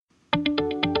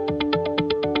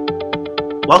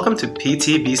Welcome to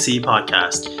PTBC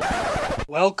Podcast.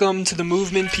 Welcome to the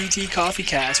Movement PT Coffee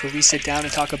Cast, where we sit down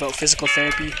and talk about physical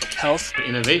therapy, health,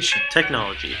 Innovation,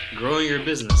 technology, growing your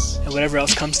business, and whatever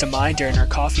else comes to mind during our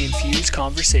coffee-infused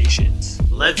conversations.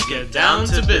 Let's get down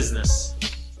to business.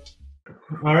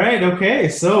 All right, okay,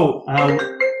 so... I'm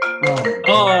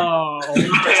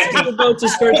about to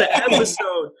start the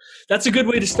episode. That's a good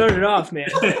way to start it off, man.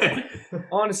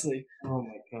 Honestly. Oh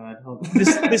my God.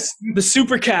 The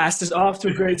supercast is off to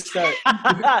a great start.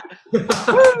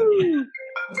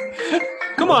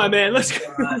 Come on, man. Let's go.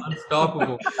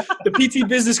 Unstoppable. The PT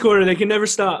Business Corner, they can never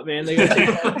stop, man. They gotta take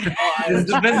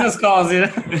It's the business calls, you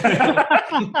know?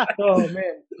 Oh,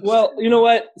 man. Well, you know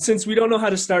what? Since we don't know how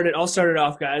to start it, I'll start it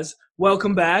off, guys.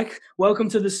 Welcome back. Welcome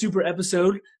to the super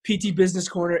episode, PT Business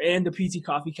Corner and the PT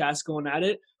Coffee Cast going at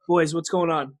it. Boys, what's going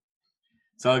on?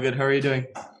 It's all good. How are you doing?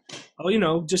 Oh, you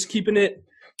know, just keeping it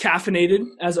caffeinated,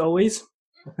 as always.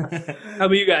 How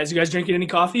about you guys? You guys drinking any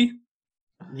coffee?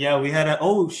 Yeah, we had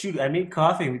I made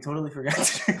coffee. We totally forgot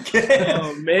to drink it.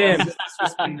 Oh, man.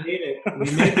 We made it.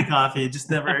 We made the coffee. It just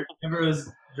never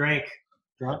was drank.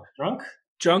 Drunk?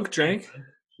 Drank?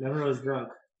 Never was drunk.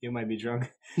 You might be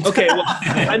drunk. Okay, well,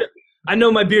 I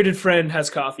know my bearded friend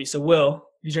has coffee. So, Will,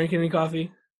 you drinking any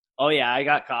coffee? Oh, yeah, I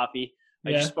got coffee. I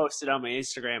Yeah. just posted on my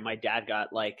Instagram. My dad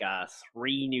got like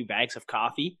 3 new bags of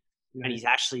coffee, and he's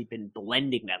actually been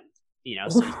blending them. You know,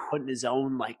 so he's putting his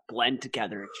own like blend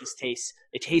together.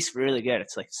 It tastes really good.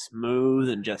 It's like smooth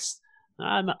and just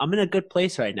I'm in a good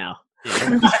place right now. You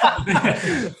know?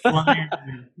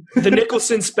 The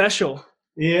Nicholson special.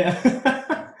 Yeah.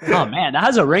 Oh man, that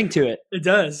has a ring to it. It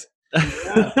does.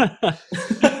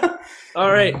 All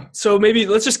right. So maybe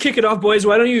let's just kick it off, boys.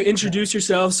 Why don't you introduce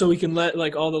yourselves so we can let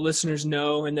like all the listeners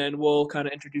know, and then we'll kind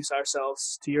of introduce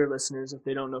ourselves to your listeners if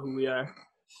they don't know who we are.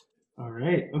 All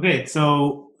right. Okay.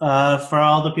 So for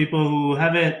all the people who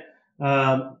haven't,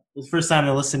 the first time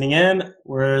they're listening in,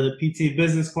 we're the PT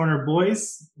Business Corner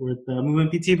boys. We're the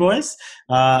Movement PT boys.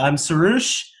 I'm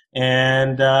Sarush,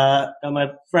 and got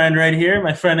my friend right here,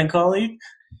 my friend and colleague.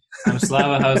 I'm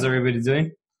Slava. How's everybody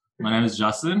doing? My name is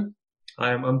Justin.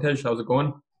 Hi, I'm Tej. How's it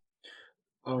going?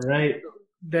 All right.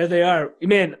 There they are.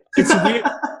 Man, it's weird.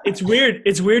 It's weird.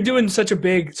 It's weird doing so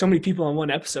many people on one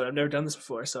episode. I've never done this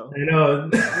before, so. I know.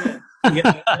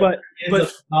 Yeah, but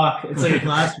it's like a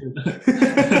classroom.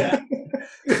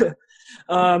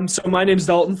 So my name's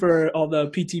Dalton for all the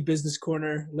PT Business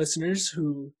Corner listeners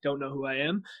who don't know who I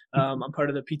am. I'm part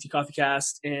of the PT Coffee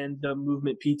Cast and the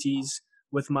Movement PTs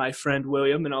with my friend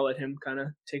William, and I'll let him kind of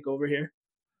take over here.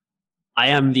 I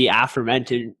am the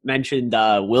aforementioned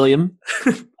William.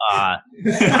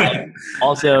 I'm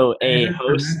also a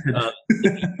host of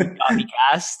the Coffee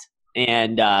Cast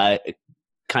and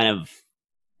kind of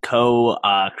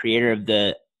co-creator of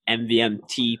the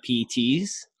MVMT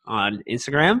PTs on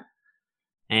Instagram.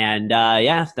 And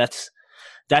that's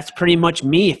pretty much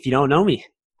me if you don't know me.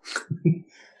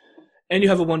 And you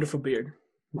have a wonderful beard.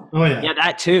 Oh, yeah. Yeah,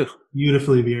 that too.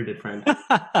 Beautifully bearded, friend.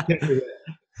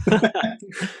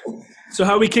 So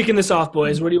how are we kicking this off,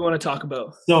 boys? What do you want to talk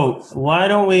about? So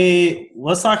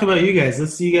let's talk about you guys.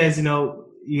 Let's see you guys,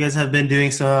 you guys have been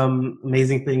doing some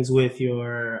amazing things with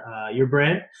your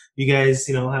brand. You guys,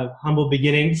 have humble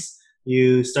beginnings.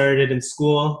 You started it in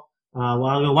school a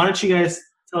while ago. Why don't you guys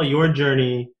tell your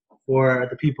journey for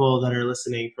the people that are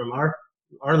listening from our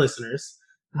listeners,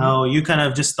 how you kind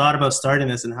of just thought about starting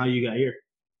this and how you got here?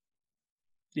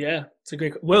 Yeah, it's a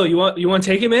great. Will, you want to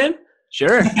take it, man?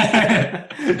 Sure.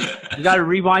 You got to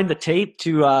rewind the tape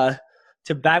to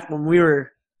back when we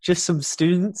were just some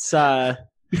students. Not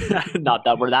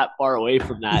that we're that far away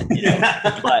from that,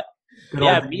 but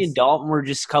yeah, me and Dalton were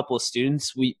just a couple of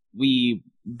students. We've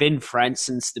been friends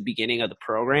since the beginning of the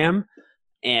program,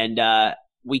 and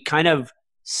we kind of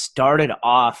started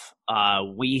off.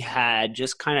 We had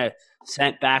just kind of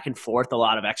sent back and forth a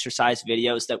lot of exercise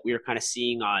videos that we were kind of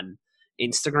seeing on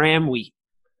Instagram. We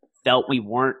felt we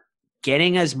weren't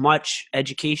getting as much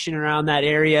education around that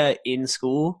area in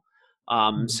school.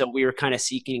 So we were kind of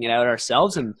seeking it out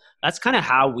ourselves. And that's kind of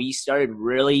how we started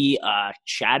really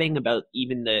chatting about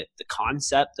even the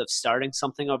concept of starting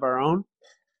something of our own.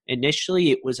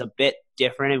 Initially, it was a bit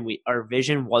different and our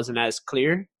vision wasn't as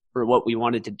clear for what we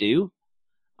wanted to do.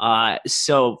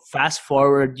 So fast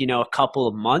forward, a couple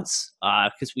of months,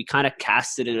 because we kind of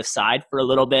casted it aside for a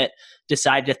little bit,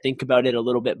 decided to think about it a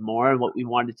little bit more and what we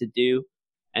wanted to do.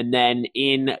 And then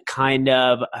in kind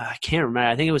of, I can't remember,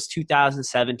 I think it was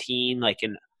 2017, like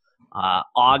in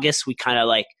August, we kind of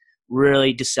like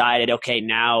really decided, okay,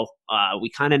 now we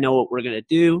kind of know what we're going to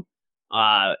do.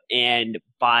 And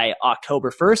by October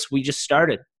 1st, we just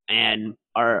started. And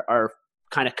our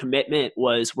kind of commitment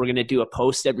was we're going to do a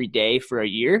post every day for a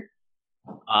year.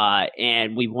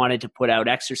 And we wanted to put out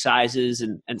exercises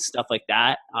and stuff like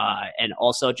that. And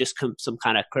also just some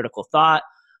kind of critical thought,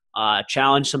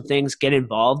 challenge some things, get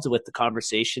involved with the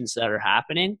conversations that are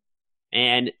happening.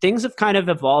 And things have kind of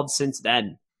evolved since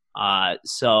then.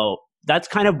 So that's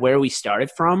kind of where we started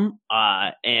from.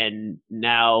 And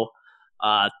now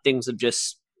things have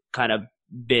just kind of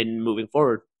been moving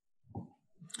forward.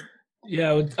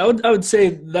 Yeah, I would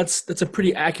say that's a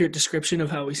pretty accurate description of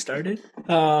how we started.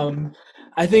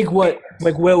 I think with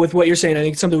what you're saying, I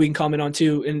think it's something we can comment on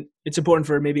too, and it's important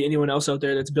for maybe anyone else out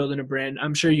there that's building a brand.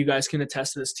 I'm sure you guys can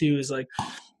attest to this too, is like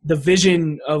the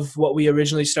vision of what we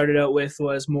originally started out with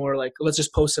was more like, let's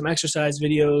just post some exercise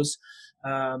videos,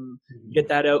 get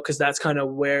that out, because that's kind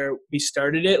of where we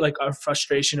started it, like our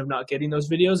frustration of not getting those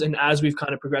videos. And as we've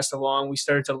kind of progressed along, we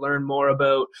started to learn more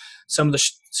about some of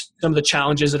the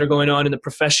challenges that are going on in the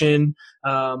profession.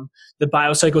 The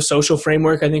biopsychosocial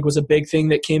framework, I think, was a big thing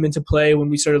that came into play when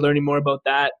we started learning more about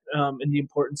that, and the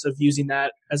importance of using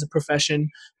that as a profession.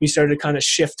 We started to kind of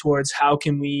shift towards how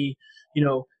can we,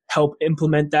 help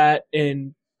implement that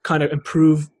and kind of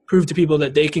prove to people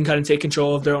that they can kind of take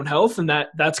control of their own health. And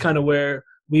that's kind of where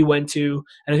we went to.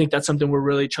 And I think that's something we're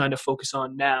really trying to focus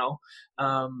on now,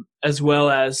 as well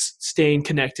as staying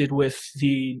connected with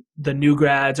the new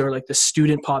grads or like the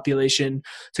student population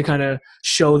to kind of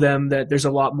show them that there's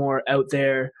a lot more out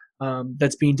there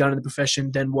that's being done in the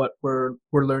profession than what we're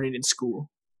learning in school.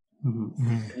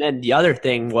 Mm-hmm. And then the other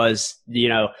thing was,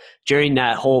 during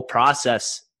that whole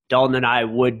process, Dalton and I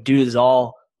would do this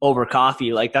all over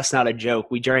coffee. Like, that's not a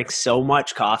joke. We drank so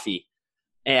much coffee.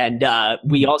 And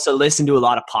we also listened to a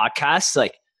lot of podcasts.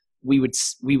 Like, we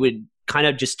would kind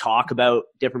of just talk about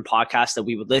different podcasts that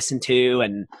we would listen to.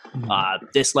 And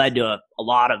this led to a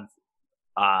lot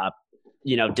of,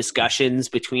 discussions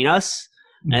between us.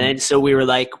 Mm-hmm. And then so we were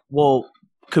like, well,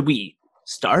 could we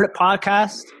start a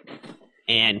podcast?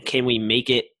 And can we make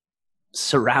it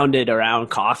surrounded around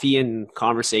coffee and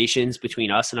conversations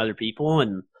between us and other people,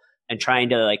 and trying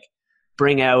to like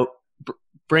bring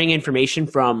information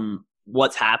from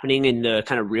what's happening in the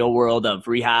kind of real world of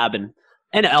rehab and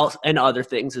other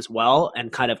things as well,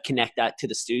 and kind of connect that to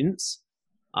the students.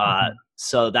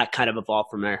 So that kind of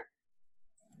evolved from there.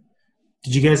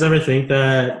 Did you guys ever think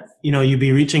that, you'd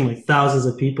be reaching like thousands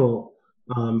of people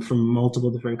from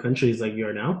multiple different countries like you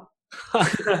are now?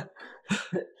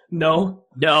 No.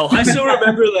 I still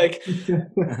remember like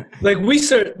we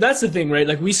started, that's the thing, right?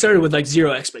 Like we started with like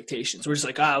zero expectations. We're just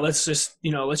like, let's just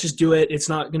do it. It's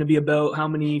not going to be about how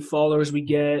many followers we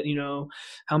get,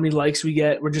 how many likes we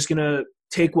get. We're just going to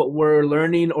take what we're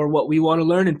learning or what we want to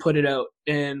learn and put it out.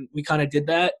 And we kind of did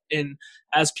that. And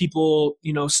as people,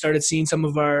 started seeing some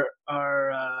of our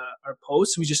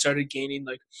posts, we just started gaining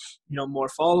like, more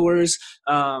followers,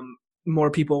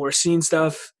 more people were seeing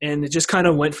stuff, and it just kind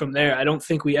of went from there. I don't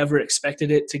think we ever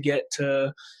expected it to get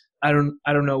to, I don't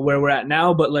know where we're at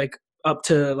now, but like up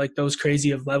to like those crazy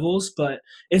of levels. But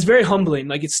it's very humbling.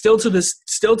 Like it's still to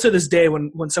this day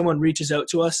when someone reaches out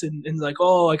to us and like,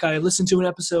 oh, like I listened to an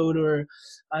episode, or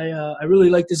I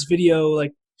really like this video,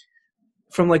 like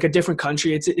from like a different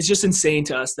country. It's just insane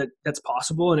to us that that's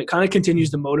possible. And it kind of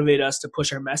continues to motivate us to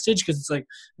push our message, because it's like,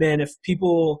 man, if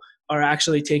people are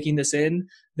actually taking this in,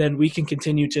 then we can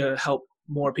continue to help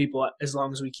more people as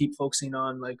long as we keep focusing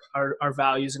on like our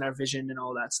values and our vision and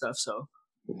all that stuff. So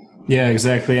yeah,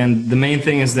 exactly. And the main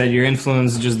thing is that your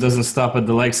influence just doesn't stop at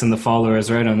the likes and the followers,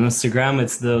 right? On Instagram,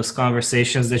 it's those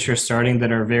conversations that you're starting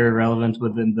that are very relevant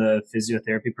within the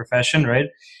physiotherapy profession, right?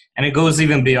 And it goes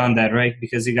even beyond that, right?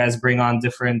 Because you guys bring on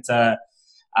different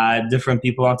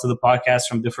people onto the podcast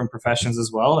from different professions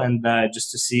as well, and just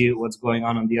to see what's going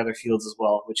on in the other fields as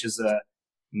well, which is a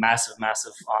massive,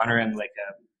 massive honor, and like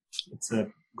it's a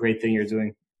great thing you're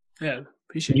doing. Yeah,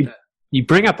 appreciate that. You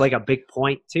bring up like a big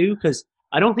point too, because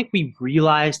I don't think we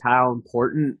realized how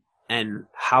important and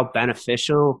how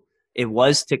beneficial it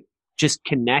was to just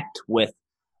connect with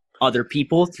other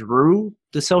people through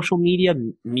the social media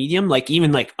medium. Like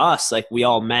even like us, like we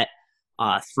all met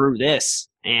through this,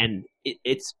 and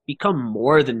it's become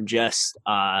more than just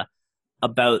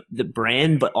about the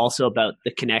brand, but also about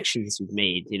the connections we've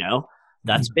made.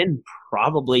 That's been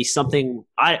probably something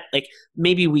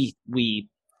maybe we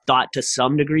thought to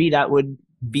some degree that would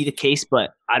be the case,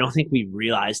 but I don't think we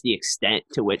realized the extent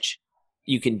to which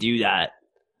you can do that.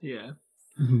 Yeah.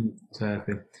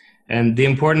 Exactly. And the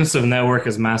importance of network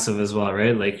is massive as well,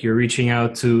 right? Like you're reaching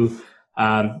out to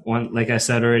like I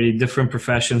said already, different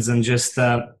professions, and just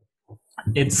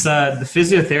it's the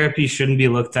physiotherapy shouldn't be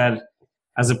looked at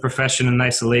as a profession in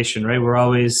isolation, right? We're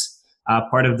always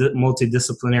part of the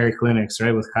multidisciplinary clinics,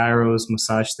 right? With chiros,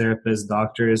 massage therapists,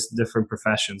 doctors, different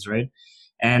professions, right?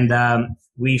 And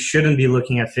we shouldn't be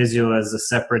looking at physio as a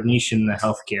separate niche in the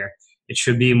healthcare. It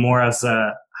should be more as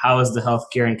how is the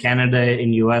healthcare in Canada,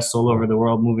 in US, all over the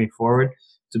world moving forward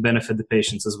to benefit the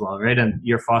patients as well, right? And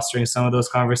you're fostering some of those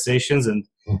conversations and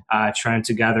trying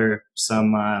to gather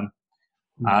some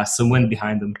wind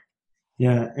behind them.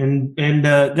 Yeah, and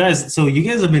guys, so you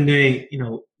guys have been doing,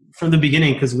 from the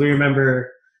beginning, because we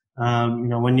remember,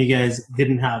 when you guys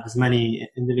didn't have as many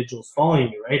individuals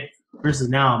following you, right? Versus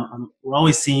now, we're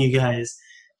always seeing you guys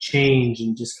change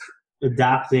and just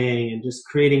adapting and just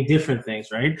creating different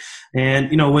things, right? And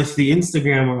with the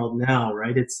Instagram world now,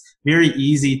 right, it's very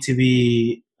easy to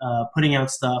be putting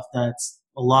out stuff that's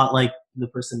a lot like the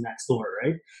person next door,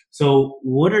 right? So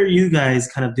what are you guys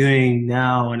kind of doing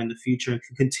now and in the future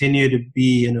to continue to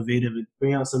be innovative and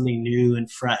bring out something new and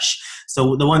fresh?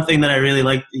 So the one thing that I really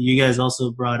liked that you guys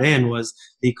also brought in was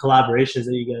the collaborations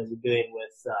that you guys are doing with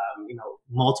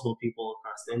multiple people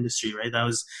across the industry, right? That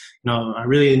was, I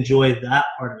really enjoyed that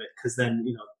part of it, because then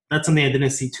that's something I didn't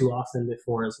see too often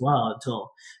before as well,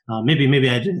 until maybe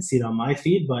I didn't see it on my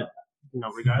feed, but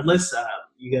regardless,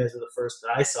 you guys are the first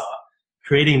that I saw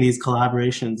creating these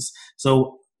collaborations.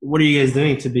 So what are you guys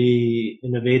doing to be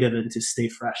innovative and to stay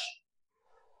fresh?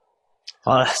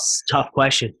 Oh, that's a tough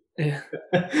question. Yeah.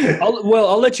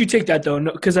 I'll let you take that though,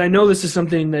 because I know this is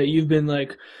something that you've been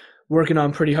working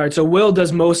on pretty hard. So Will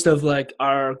does most of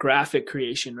our graphic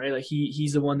creation, right? Like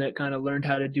he's the one that kind of learned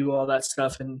how to do all that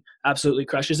stuff and absolutely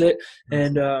crushes it.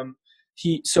 And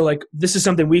this is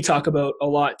something we talk about a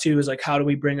lot too, is how do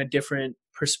we bring a different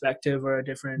perspective or a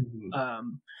different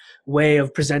way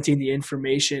of presenting the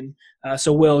information.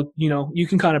 So Will, you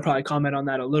can kind of probably comment on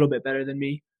that a little bit better than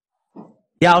me.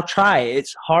 Yeah, I'll try.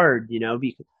 It's hard,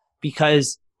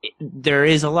 because there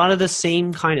is a lot of the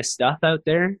same kind of stuff out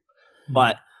there,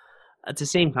 but at the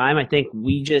same time, I think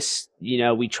we just,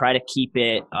 we try to keep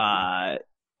it, like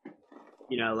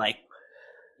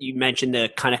you mentioned, the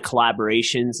kind of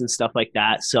collaborations and stuff like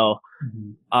that. So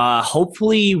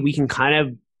hopefully we can kind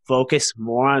of focus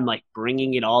more on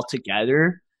bringing it all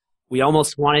together. We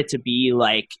almost want it to be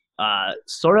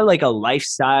sort of like a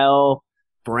lifestyle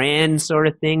brand sort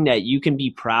of thing that you can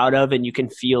be proud of, and you can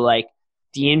feel like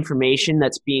the information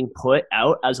that's being put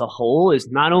out as a whole is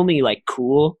not only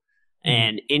cool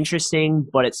and interesting,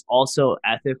 but it's also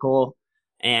ethical,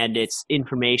 and it's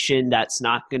information that's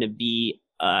not going to be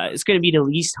it's going to be the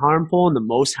least harmful and the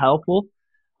most helpful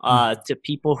to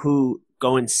people who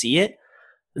go and see it.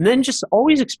 And then just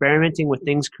always experimenting with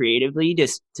things creatively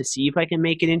just to see if I can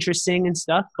make it interesting and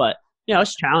stuff. But,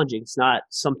 it's challenging. It's not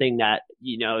something that,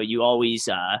 you always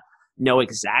know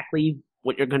exactly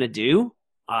what you're going to do.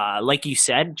 Like you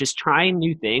said, just trying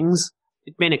new things.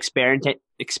 I've been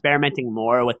experimenting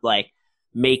more with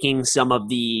making some of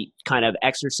the kind of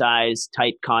exercise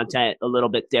type content a little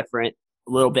bit different,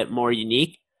 a little bit more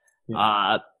unique.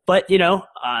 Yeah. But,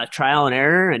 trial and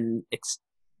error and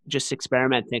just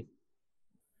experimenting.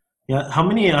 Yeah. How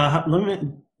many,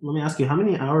 let me ask you, how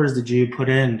many hours did you put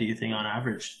in, do you think, on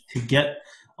average, to get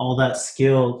all that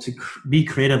skill to be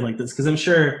creative like this? Because I'm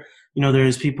sure,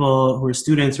 there's people who are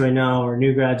students right now or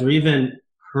new grads or even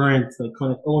current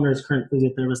clinic owners, current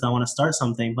physiotherapists that want to start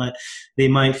something, but they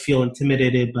might feel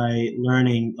intimidated by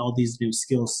learning all these new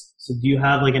skills. So do you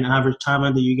have an average time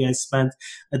that you guys spent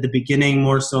at the beginning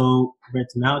more so compared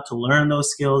to now to learn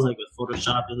those skills, like with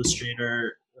Photoshop,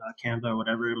 Illustrator, Canva, or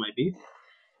whatever it might be?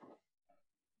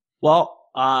 Well,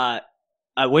 I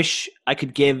wish I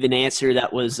could give an answer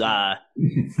that was,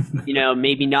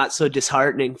 maybe not so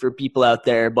disheartening for people out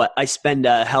there, but I spend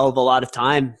a hell of a lot of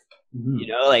time,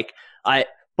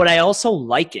 but I also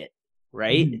like it,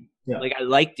 right? Yeah. I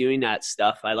like doing that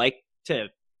stuff. I like to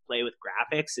play with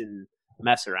graphics and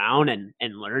mess around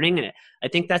and learning. And I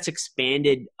think that's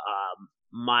expanded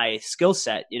my skill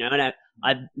set, and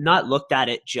I've not looked at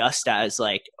it just as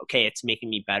okay, it's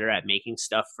making me better at making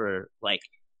stuff for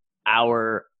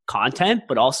our content,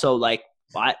 but also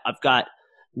I've got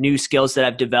new skills that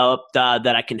I've developed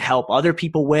that I can help other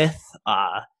people with.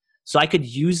 So I could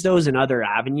use those in other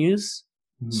avenues.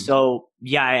 So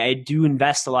yeah, I do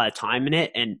invest a lot of time in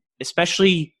it, and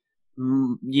especially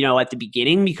at the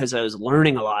beginning, because I was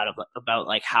learning a lot about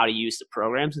how to use the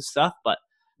programs and stuff. But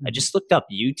I just looked up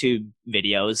YouTube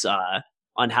videos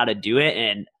on how to do it,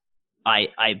 and I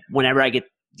whenever I get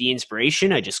the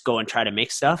inspiration, I just go and try to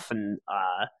make stuff. And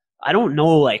I don't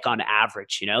know on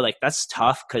average, that's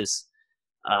tough because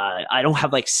I don't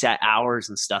have set hours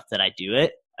and stuff that I do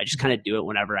it. I just kind of do it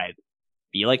whenever I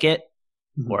feel like it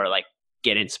or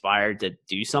get inspired to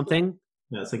do something.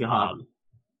 Yeah, it's like a hobby.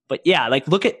 but yeah, like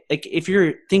look at, like if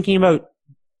you're thinking about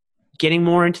getting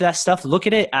more into that stuff, look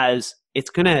at it as it's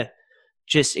going to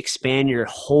just expand your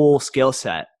whole skill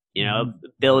set, you know,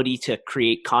 ability to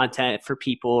create content for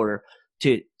people or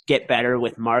to get better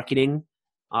with marketing.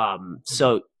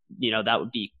 So, you know, that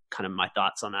would be kind of my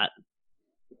thoughts on that.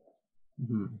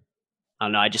 I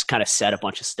don't know. I just kind of said a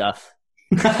bunch of stuff.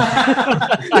 No,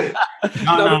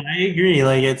 I agree.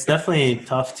 Like, it's definitely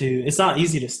tough it's not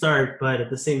easy to start, but at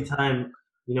the same time,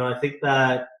 you know, I think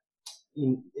that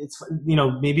it's, you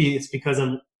know, maybe it's because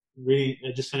I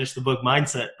just finished the book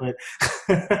Mindset, but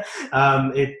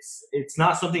it's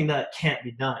not something that can't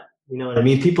be done. You know what I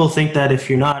mean? People think that if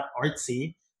you're not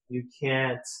artsy, you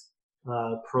can't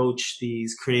approach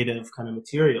these creative kind of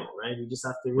material, right? You just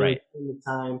have to really spend the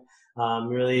time,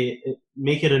 really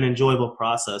make it an enjoyable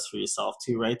process for yourself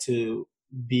too, right? To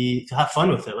have fun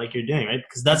with it, like you're doing, right?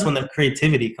 Because that's when the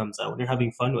creativity comes out, when you're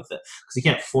having fun with it. Because you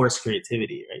can't force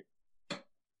creativity, right?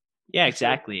 Yeah,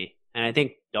 exactly. And I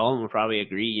think Dalton would probably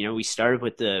agree. You know, we started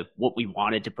with what we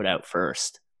wanted to put out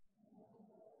first.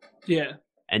 Yeah.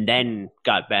 And then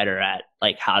got better at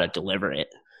like how to deliver it.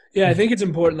 Yeah, I think it's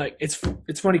important. Like, it's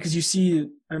funny because you see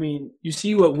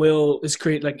what Will is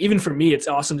creating. Like, even for me, it's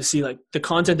awesome to see like the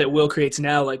content that Will creates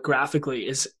now, like graphically,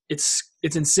 it's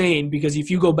insane. Because if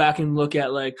you go back and look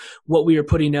at like what we were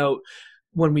putting out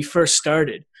when we first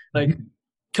started, like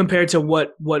compared to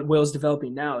what Will's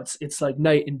developing now, it's like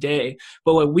night and day.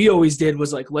 But what we always did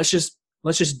was like, let's just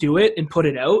do it and put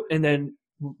it out, and then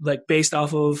like based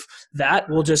off of that,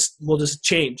 we'll just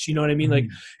change. You know what I mean? Like,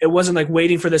 it wasn't like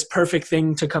waiting for this perfect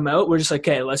thing to come out. We're just like,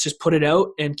 okay, let's just put it out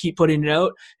and keep putting it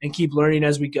out and keep learning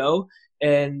as we go.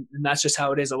 And that's just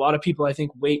how it is. A lot of people, I think,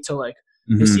 wait till like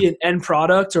they see an end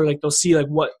product, or like they'll see like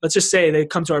let's just say they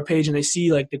come to our page and they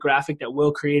see like the graphic that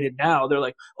Will created now. They're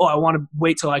like, oh, I want to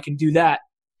wait till I can do that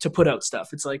to put out stuff.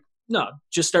 It's like, no,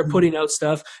 just start putting out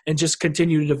stuff and just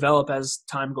continue to develop as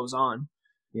time goes on.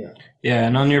 Yeah,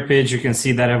 and on your page you can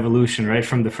see that evolution, right,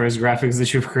 from the first graphics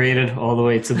that you've created all the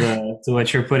way to to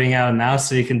what you're putting out now.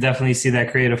 So you can definitely see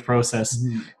that creative process.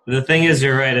 The thing is,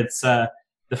 you're right. It's the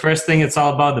first thing. It's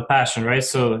all about the passion, right?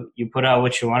 So you put out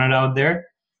what you wanted out there.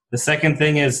 The second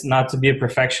thing is not to be a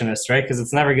perfectionist, right? Because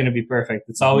it's never going to be perfect.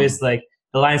 It's always like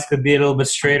the lines could be a little bit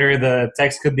straighter, the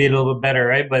text could be a little bit better,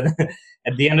 right? But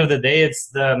at the end of the day, it's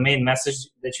the main message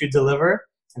that you deliver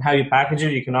and how you package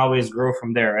it. You can always grow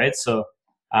from there, right? So.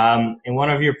 In one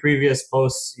of your previous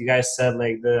posts, you guys said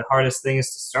like the hardest thing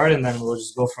is to start and then we'll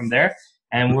just go from there.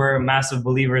 And we're massive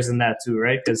believers in that too,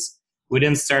 right? Because we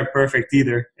didn't start perfect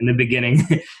either in the beginning.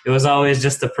 It was always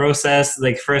just a process,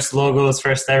 like first logos,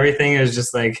 first everything. It was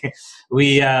just like it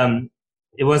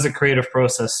was a creative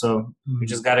process. So we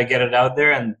just got to get it out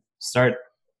there and start.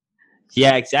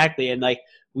 Yeah, exactly. And like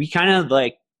we kind of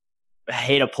like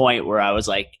hit a point where I was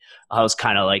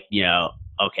kind of like, you know,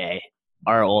 okay,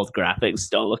 our old graphics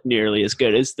don't look nearly as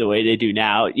good as the way they do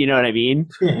now. You know what I mean?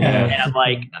 Yeah. And I'm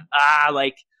like,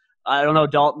 I don't know,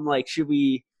 Dalton, like, should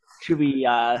we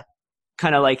kind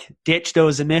of like ditch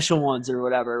those initial ones or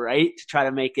whatever, right? To try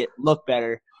to make it look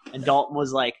better. And Dalton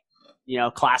was like, you know,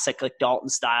 classic, like Dalton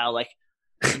style, like,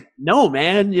 no,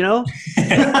 man, you know, you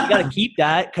got to keep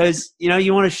that. 'Cause you know,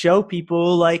 you want to show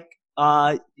people like,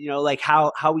 you know, like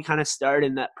how we kind of start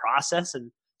in that process.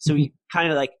 And so we kind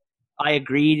of like, I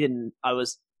agreed, and I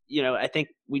was, you know, I think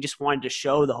we just wanted to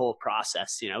show the whole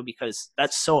process, you know, because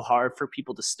that's so hard for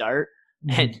people to start,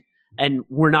 and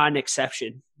we're not an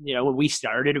exception. You know, when we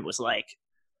started, it was like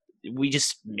we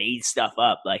just made stuff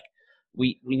up. Like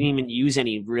we didn't even use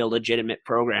any real legitimate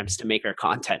programs to make our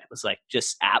content. It was like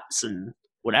just apps and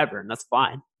whatever, and that's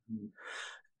fine.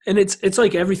 And it's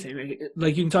like everything.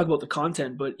 Like you can talk about the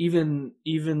content, but even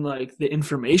like the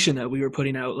information that we were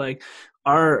putting out, like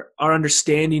our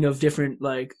understanding of different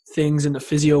like things in the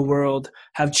physio world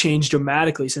have changed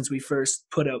dramatically since we first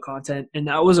put out content. And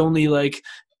that was only like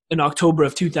in October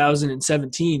of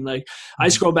 2017. Like I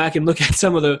scroll back and look at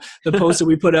some of the posts that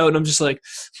we put out, and I'm just like,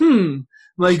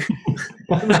 like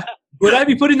would I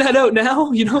be putting that out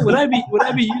now? You know, would I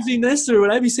be using this, or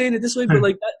would I be saying it this way? But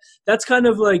like that's kind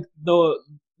of like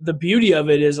the beauty of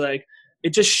it is like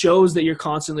it just shows that you're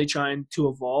constantly trying to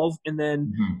evolve. And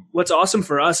then what's awesome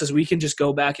for us is we can just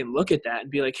go back and look at that and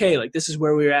be like, hey, like this is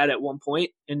where we were at one point,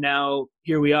 and now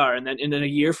here we are. And then a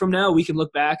year from now, we can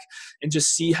look back and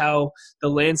just see how the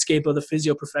landscape of the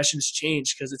physio profession has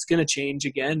changed, because it's going to change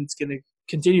again. It's going to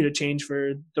continue to change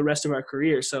for the rest of our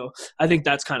career. So I think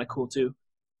that's kind of cool too.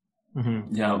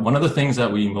 Yeah, one of the things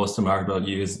that we most admire about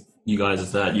you guys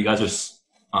is that you guys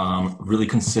are really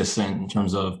consistent in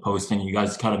terms of posting. You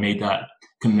guys kind of made that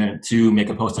commitment to make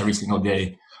a post every single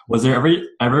day. Was there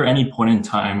ever any point in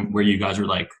time where you guys were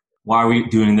like, why are we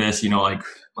doing this? Like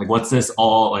what's this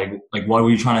all like what are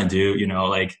we trying to do?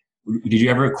 Like, did you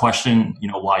ever question,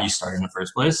 why you started in the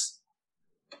first place?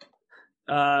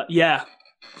 Yeah,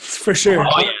 for sure.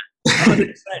 Oh, yeah.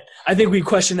 100%. I think we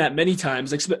questioned that many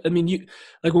times. Like, I mean,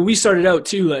 like when we started out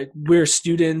too, like we're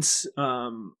students.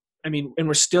 And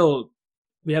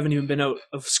we haven't even been out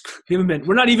of,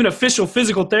 we're not even official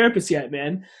physical therapists yet,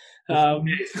 man. But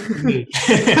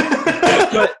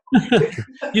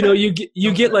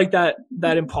you get like that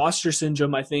imposter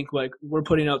syndrome. I think like we're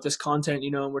putting out this content,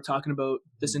 and we're talking about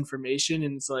this information,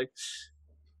 and it's like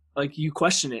you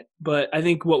question it. But I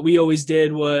think what we always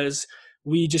did was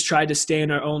we just tried to stay in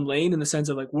our own lane, in the sense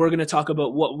of like, we're going to talk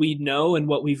about what we know and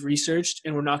what we've researched,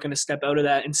 and we're not going to step out of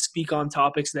that and speak on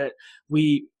topics that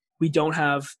we don't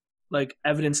have like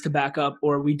evidence to back up,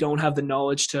 or we don't have the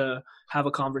knowledge to have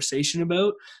a conversation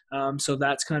about. So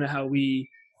that's kind of how we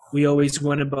always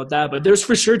went about that. But there's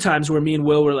for sure times where me and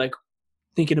Will were like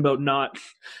thinking about not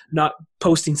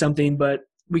posting something, but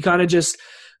we kind of just,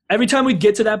 every time we'd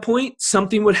get to that point,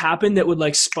 something would happen that would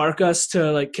like spark us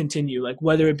to like continue. Like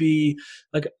whether it be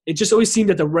like, it just always seemed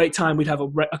at the right time we'd have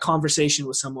a conversation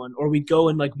with someone, or we'd go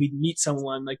and like we'd meet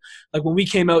someone. Like when we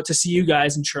came out to see you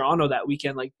guys in Toronto that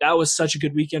weekend, like that was such a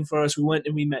good weekend for us. We went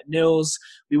and we met Nils.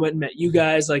 We went and met you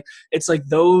guys. Like it's like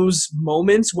those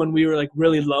moments when we were like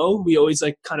really low, we always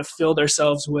like kind of filled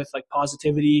ourselves with like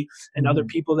positivity and other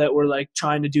people that were like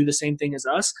trying to do the same thing as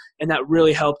us. And that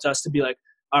really helped us to be like,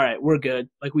 all right, we're good.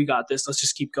 Like we got this. Let's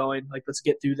just keep going. Like let's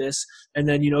get through this. And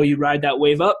then, you ride that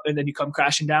wave up, and then you come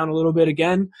crashing down a little bit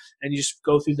again, and you just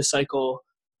go through the cycle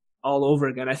all over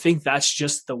again. I think that's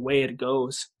just the way it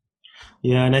goes.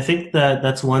 Yeah. And I think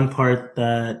that's one part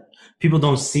that people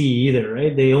don't see either,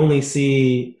 right? They only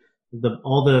see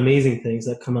all the amazing things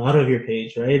that come out of your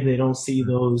page, right? They don't see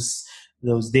those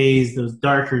days, those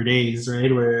darker days,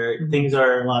 right? Where things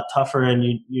are a lot tougher,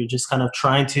 and you're just kind of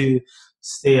trying to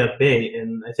stay at bay.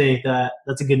 And I think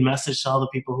that's a good message to all the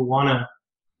people who want to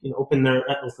open their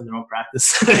own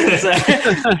practice.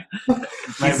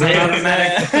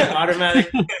 automatic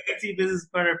PT Business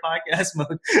Corner podcast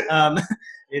mode.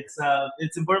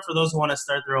 It's important for those who want to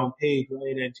start their own page,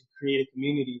 right, and to create a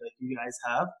community like you guys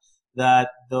have,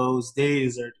 that those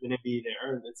days are going to be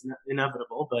there. It's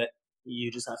inevitable, but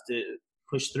you just have to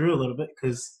push through a little bit,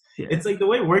 because it's like the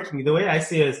way I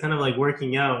see it is kind of like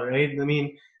working out, right? I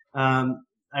mean, I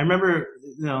remember,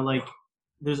 like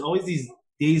there's always these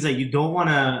days that you don't want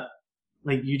to,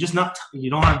 like you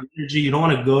don't have energy, you don't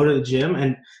want to go to the gym,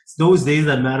 and it's those days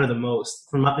that matter the most,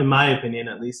 in my opinion,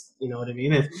 at least. You know what I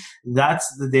mean? If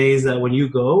that's the days that when you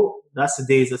go, that's the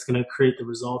days that's going to create the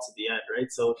results at the end,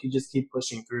 right? So if you just keep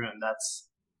pushing through, and that's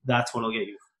what'll get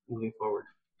you moving forward.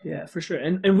 Yeah, for sure.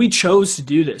 And we chose to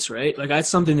do this, right? Like that's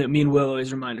something that me and Will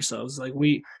always remind ourselves. Like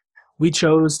we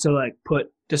chose to like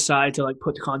decide to like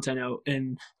put the content out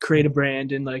and create a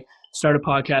brand and like start a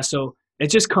podcast. So it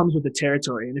just comes with the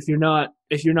territory. And if you're not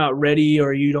ready,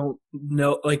 or you don't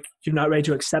know, like you're not ready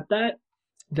to accept that,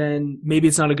 then maybe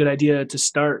it's not a good idea to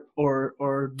start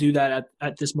or do that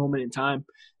at this moment in time,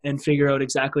 and figure out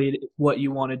exactly what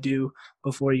you want to do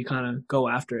before you kind of go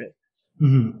after it.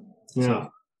 Mm-hmm. Yeah.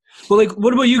 So, well, like,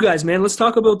 what about you guys, man? Let's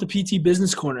talk about the PT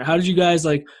Business Corner. How did you guys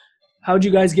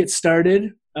get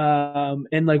started?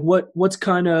 And like, what's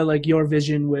kind of like your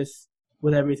vision with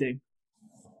everything?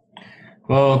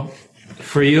 Well,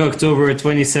 for you, October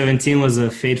 2017 was a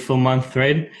fateful month,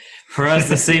 right? For us,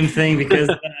 the same thing, because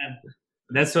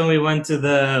that's when we went to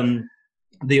the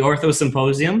Ortho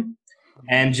Symposium,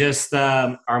 and just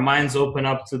our minds open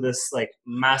up to this like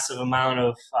massive amount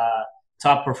of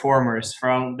top performers.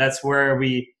 That's where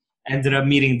we ended up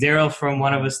meeting Daryl from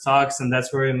one of his talks, and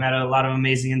that's where we met a lot of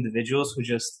amazing individuals who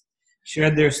just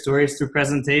shared their stories through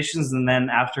presentations, and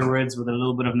then afterwards, with a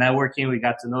little bit of networking, we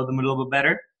got to know them a little bit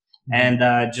better, and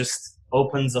just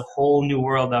opens a whole new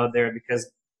world out there. Because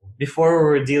before we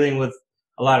were dealing with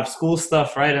a lot of school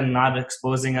stuff, right, and not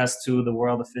exposing us to the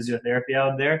world of physiotherapy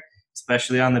out there,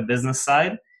 especially on the business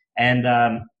side. And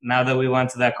now that we went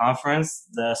to that conference,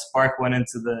 the spark went in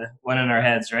our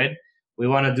heads, right? We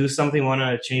want to do something, we want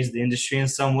to change the industry in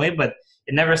some way, but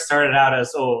it never started out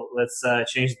as, let's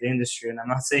change the industry. And I'm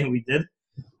not saying we did.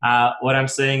 What I'm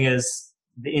saying is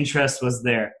the interest was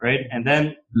there, right? And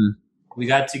then we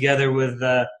got together with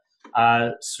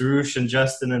Surush and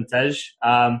Justin and Tej,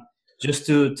 just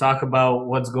to talk about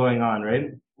what's going on,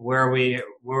 right? Where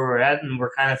we're at, and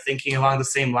we're kind of thinking along the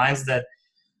same lines that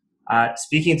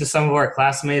speaking to some of our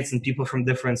classmates and people from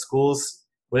different schools,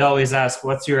 we always ask,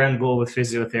 what's your end goal with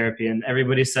physiotherapy? And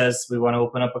everybody says, we want to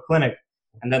open up a clinic.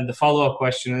 And then the follow-up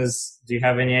question is, do you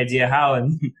have any idea how?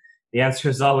 And the answer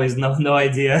is always no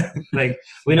idea. Like,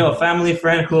 we know a family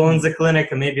friend who owns a clinic,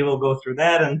 and maybe we'll go through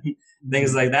that and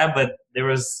things like that. But there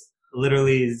was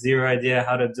literally zero idea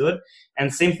how to do it.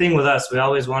 And same thing with us. We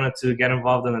always wanted to get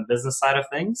involved in the business side of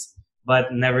things,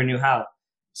 but never knew how.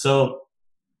 So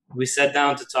we sat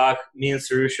down to talk, me and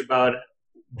Sarush, about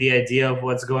the idea of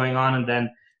what's going on. And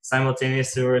then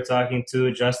simultaneously we were talking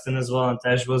to Justin as well, and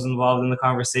Tej was involved in the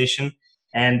conversation.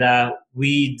 And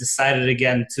we decided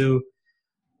again to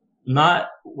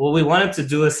what we wanted to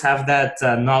do is have that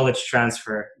knowledge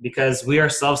transfer, because we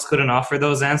ourselves couldn't offer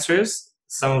those answers,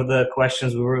 some of the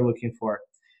questions we were looking for.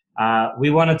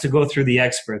 We wanted to go through the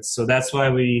experts. So that's why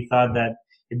we thought that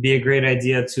it'd be a great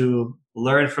idea to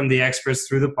learn from the experts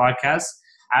through the podcast,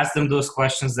 ask them those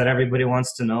questions that everybody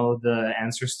wants to know the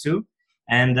answers to,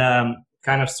 and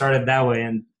kind of started that way.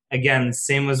 And again,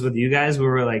 same as with you guys, we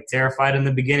were like terrified in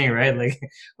the beginning, right? Like,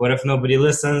 what if nobody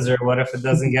listens, or what if it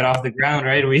doesn't get off the ground,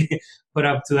 right? We put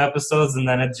up 2 episodes and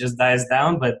then it just dies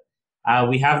down. But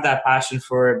we have that passion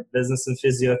for business and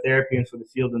physiotherapy and for the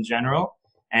field in general.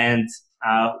 And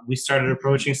we started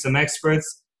approaching some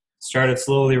experts, started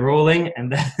slowly rolling.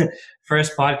 And then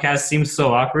first podcast seemed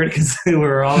so awkward because we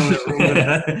were all in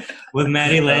the room with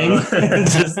Maddie Lang. And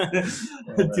just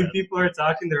 2 people are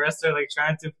talking, the rest are like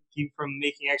trying to keep from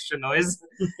making extra noise.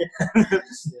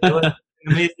 It was an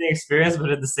amazing experience, but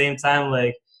at the same time,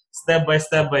 like step by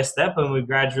step, and we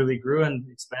gradually grew and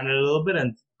expanded a little bit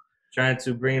and trying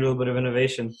to bring a little bit of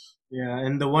innovation. Yeah,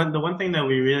 and the one thing that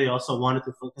we really also wanted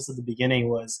to focus at the beginning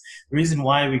was the reason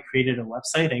why we created a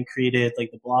website and created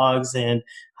like the blogs and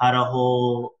had a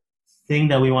whole thing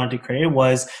that we wanted to create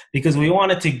was because we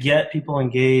wanted to get people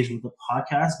engaged with the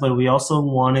podcast, but we also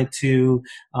wanted to,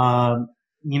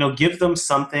 give them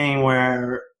something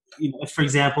where, for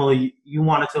example, you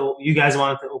guys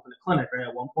wanted to open a clinic, right?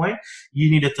 At one point, you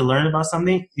needed to learn about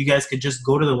something. You guys could just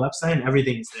go to the website and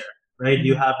everything is there. Right?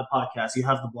 You have the podcast, you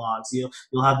have the blogs,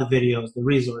 you'll have the videos, the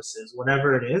resources,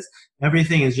 whatever it is.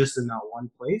 Everything is just in that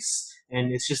one place,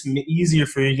 and it's just easier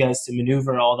for you guys to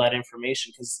maneuver all that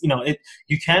information because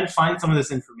you can find some of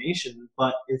this information,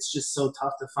 but it's just so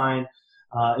tough to find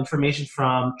information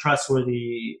from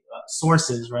trustworthy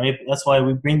sources, right? That's why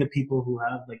we bring the people who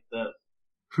have like the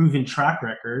proven track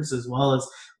records, as well as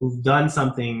who've done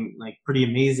something like pretty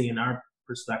amazing in our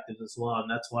perspective as well, and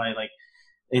that's why like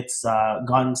it's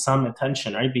gotten some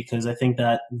attention, right? Because I think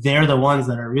that they're the ones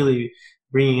that are really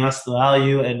bringing us the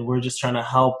value, and we're just trying to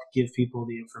help give people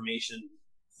the information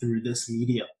through this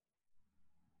media.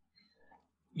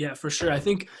 Yeah, for sure. I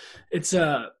think it's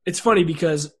funny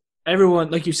because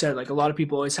everyone, like you said, like a lot of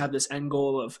people always have this end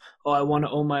goal of, oh, I want to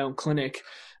own my own clinic.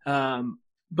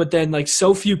 But then like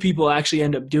so few people actually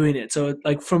end up doing it. So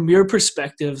like from your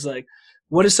perspectives, like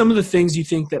what are some of the things you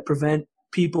think that prevent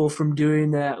people from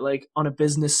doing that, like from a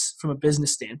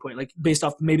business standpoint, like based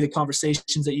off maybe the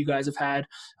conversations that you guys have had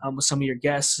with some of your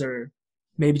guests, or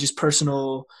maybe just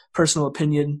personal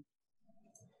opinion?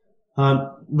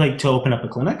 Like to open up a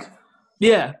clinic?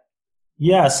 Yeah.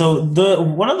 So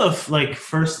one of the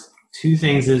first 2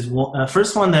 things is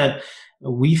first one that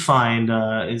we find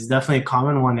is definitely a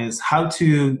common one is how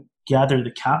to gather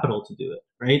the capital to do it.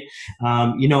 Right?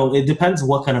 It depends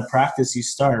what kind of practice you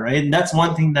start, right? And that's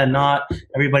one thing that not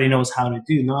everybody knows how to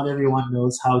do. Not everyone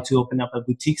knows how to open up a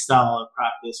boutique style of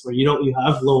practice where you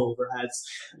have low overheads.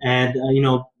 And,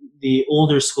 the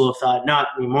older school of thought, not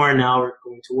anymore now, we're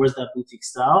going towards that boutique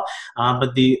style.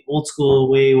 But the old school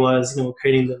way was,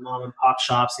 creating the mom and pop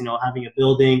shops, having a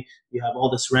building, you have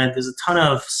all this rent. There's a ton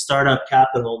of startup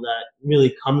capital that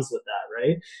really comes with that,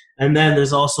 right? And then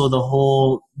there's also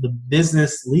the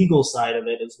business legal side of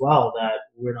it as well that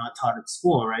we're not taught at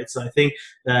school, right? So I think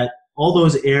that all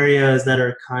those areas that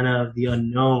are kind of the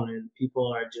unknown and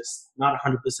people are just not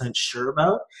 100% sure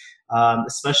about,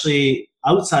 especially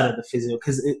outside of the physio,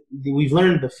 because we've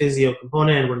learned the physio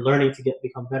component and we're learning to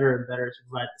become better and better to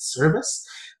provide the service.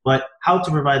 But how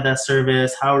to provide that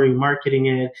service, how are we marketing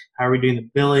it, how are we doing the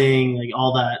billing, like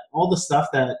all the stuff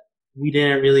that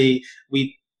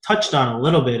we touched on a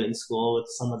little bit in school with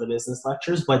some of the business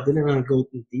lectures, but didn't really go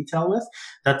into detail with.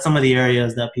 That's some of the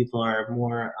areas that people are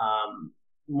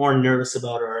more nervous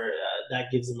about, or that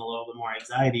gives them a little bit more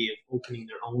anxiety of opening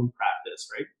their own practice,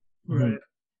 right? Right.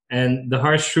 And the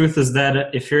harsh truth is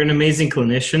that if you're an amazing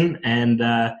clinician and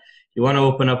you want to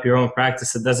open up your own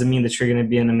practice, it doesn't mean that you're going to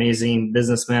be an amazing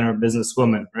businessman or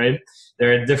businesswoman, right?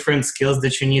 There are different skills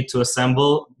that you need to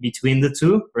assemble between the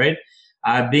 2, right?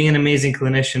 Being an amazing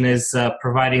clinician is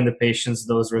providing the patients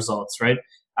those results, right?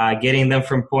 Getting them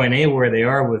from point A, where they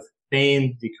are with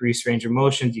pain, decreased range of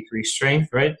motion, decreased strength,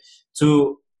 right?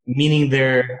 To meeting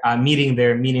their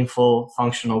meaningful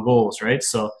functional goals, right?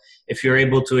 So if you're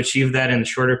able to achieve that in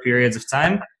shorter periods of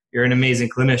time, you're an amazing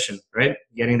clinician, right?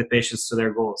 Getting the patients to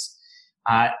their goals.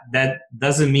 That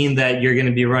doesn't mean that you're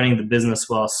going to be running the business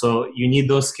well. So you need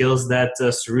those skills that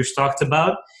Sarush talked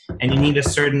about, and you need a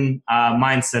certain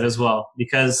mindset as well.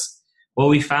 Because what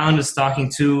we found is talking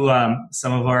to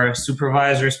some of our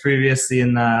supervisors previously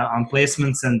on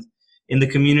placements and in the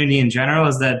community in general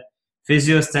is that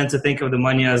physios tend to think of the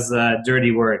money as a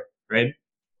dirty word, right?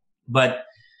 But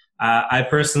I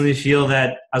personally feel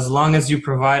that as long as you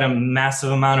provide a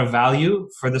massive amount of value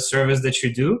for the service that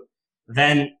you do,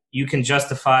 then you can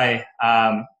justify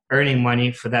earning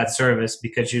money for that service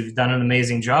because you've done an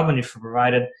amazing job and you've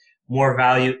provided more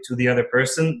value to the other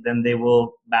person than they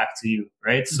will back to you,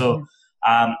 right? Mm-hmm. So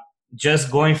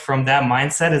just going from that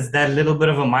mindset is that little bit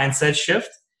of a mindset shift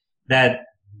that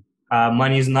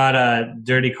money is not a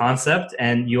dirty concept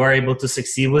and you are able to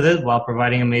succeed with it while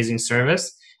providing amazing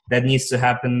service. That needs to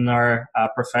happen in our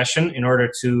profession in order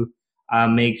to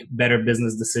make better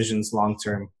business decisions long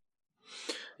term.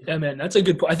 Yeah, man, that's a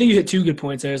good point. I think you hit two good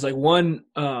points there. It's like one,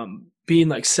 being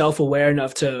like self-aware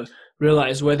enough to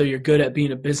realize whether you're good at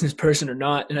being a business person or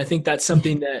not. And I think that's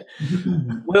something that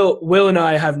Will and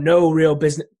I have no real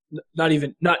business,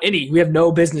 we have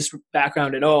no business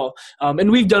background at all. And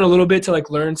we've done a little bit to like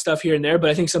learn stuff here and there, but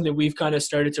I think something we've kind of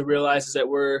started to realize is that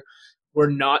we're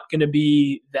not going to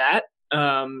be that.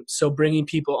 So bringing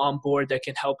people on board that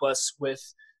can help us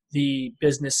with the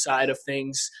business side of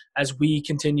things as we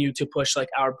continue to push like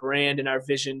our brand and our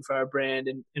vision for our brand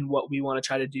and what we want to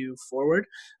try to do forward.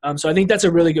 So I think that's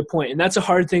a really good point. And that's a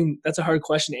hard thing. That's a hard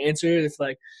question to answer. It's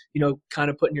like, kind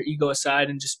of putting your ego aside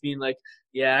and just being like,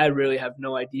 yeah, I really have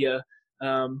no idea.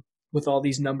 With all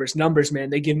these numbers, man,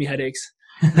 they give me headaches.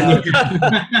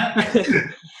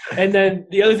 And then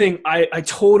the other thing, I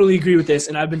totally agree with this.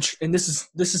 And and this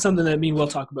is something that me and Will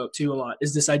talk about too a lot,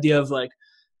 is this idea of like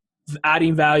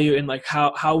adding value and like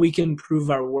how we can prove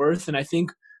our worth. And I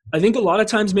think a lot of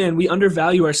times, man, we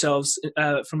undervalue ourselves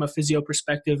from a physio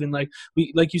perspective. And like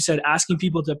you said, asking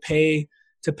people to pay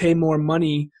more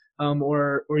money,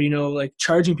 or like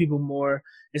charging people more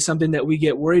is something that we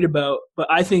get worried about. But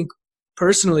I think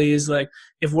personally is like,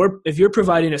 if you're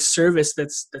providing a service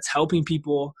that's helping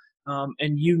people,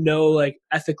 and like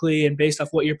ethically and based off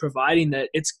what you're providing that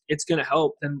it's going to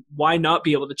help, then why not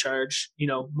be able to charge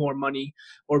more money,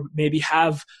 or maybe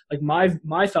have like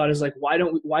my thought is like,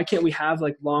 why can't we have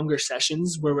like longer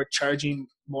sessions where we're charging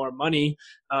more money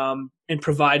and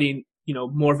providing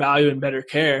more value and better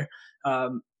care.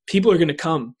 People are going to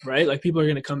come, right? Like people are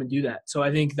going to come and do that. So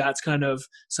I think that's kind of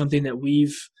something that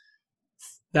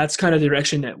that's kind of the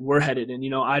direction that we're headed.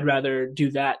 And, I'd rather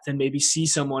do that than maybe see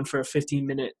someone for a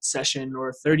 15-minute session or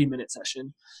a 30-minute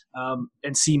session,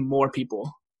 and see more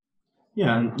people.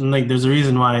 Yeah. And like, there's a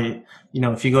reason why,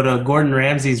 if you go to Gordon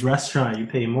Ramsay's restaurant, you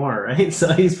pay more, right?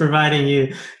 So he's providing you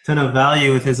a ton of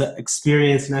value with his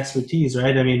experience and expertise,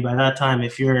 right? I mean, by that time,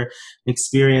 if you're an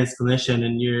experienced clinician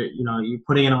and you're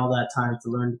putting in all that time to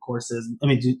learn courses,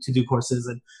 to do courses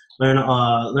and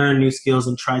learn new skills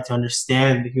and try to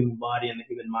understand the human body and the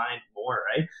human mind more,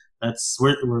 right?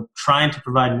 We're trying to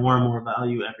provide more and more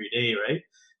value every day, right?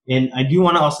 And I do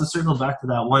want to also circle back to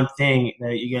that one thing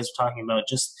that you guys were talking about,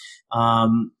 just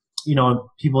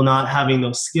people not having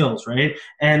those skills, right?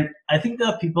 And I think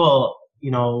that people,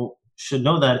 should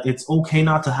know that it's okay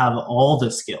not to have all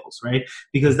the skills, right?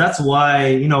 Because that's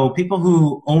why, people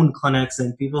who own clinics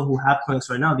and people who have clinics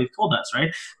right now, they've told us,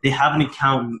 right? They have an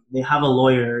accountant, they have a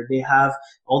lawyer, they have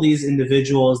all these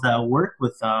individuals that work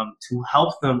with them to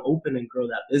help them open and grow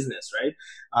that business, right?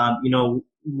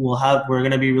 We're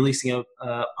going to be releasing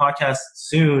a podcast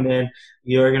soon, and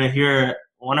you're going to hear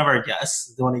one of our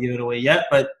guests. Don't want to give it away yet,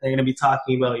 but they're going to be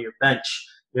talking about your bench.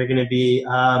 You're going to be,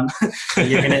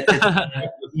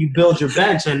 you build your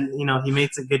bench, and, he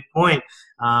makes a good point,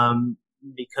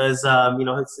 because,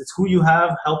 it's who you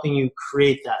have helping you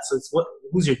create that. So it's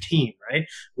who's your team, right?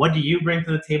 What do you bring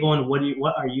to the table, and what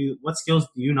skills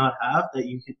do you not have that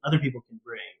other people can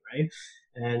bring, right?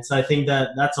 And so I think that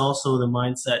that's also the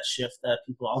mindset shift that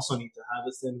people also need to have,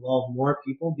 is to involve more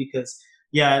people, because,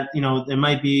 there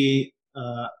might be,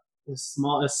 a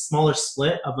smaller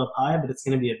split of a pie, but it's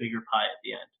going to be a bigger pie at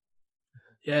the end.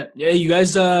 Yeah. You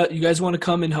guys want to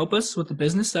come and help us with the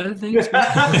business side of things?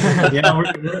 Yeah,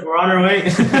 we're on our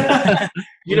way.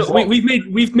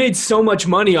 We've made so much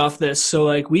money off this, so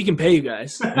like we can pay you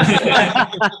guys. That's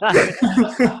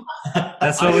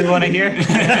what we want to hear.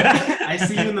 I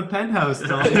see you in the penthouse,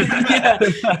 Dalton. Yeah,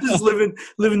 just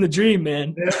living the dream,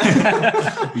 man.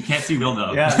 We can't see Will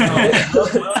though. Yeah.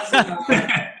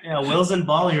 Yeah, Will's in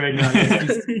Bali right now.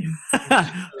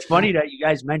 It's funny that you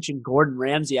guys mentioned Gordon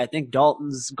Ramsay. I think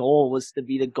Dalton's goal was to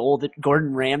be the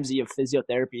Gordon Ramsay of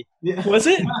physiotherapy. Yeah. Was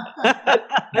it? I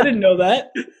didn't know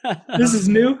that. This is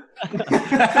new.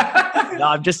 No,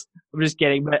 I'm just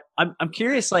kidding. But I'm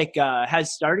curious. Like,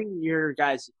 has starting your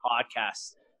guys'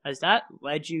 podcast, has that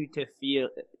led you to feel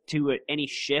to any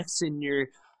shifts in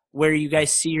where you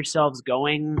guys see yourselves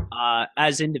going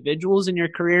as individuals in your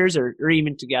careers, or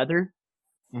even together?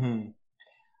 Mm-hmm.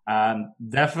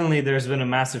 Definitely, there's been a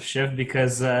massive shift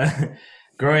because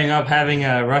growing up having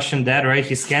a Russian dad, right?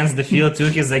 He scans the field too.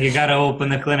 He's like, you gotta open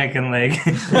the clinic and like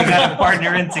we gotta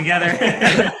partner in together.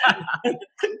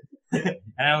 And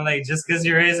I'm like, just because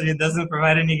you're raised, it doesn't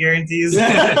provide any guarantees.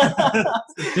 Hopefully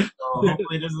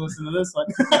he doesn't listen to this one.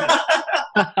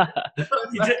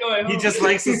 He just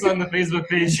likes us on the Facebook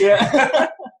page. Yeah.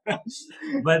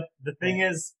 But the thing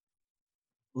is,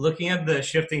 looking at the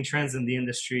shifting trends in the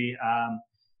industry,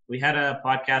 we had a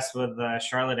podcast with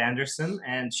Charlotte Anderson,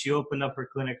 and she opened up her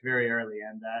clinic very early,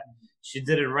 and she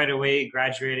did it right away,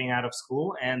 graduating out of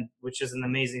school, and which is an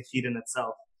amazing feat in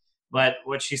itself. But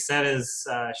what she said is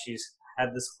she's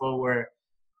had this quote where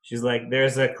she's like,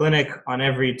 there's a clinic on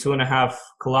every 2.5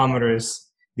 kilometers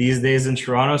these days in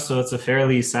Toronto, so it's a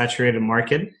fairly saturated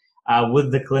market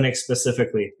with the clinic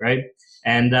specifically, right?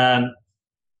 And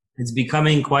it's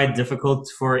becoming quite difficult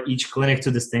for each clinic to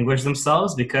distinguish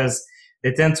themselves because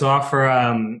they tend to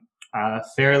offer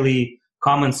fairly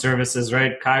common services,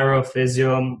 right? Chiro,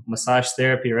 physio, massage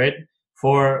therapy, right?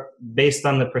 Based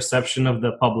on the perception of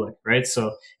the public, right?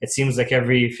 So it seems like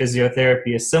every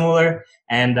physiotherapy is similar.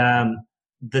 And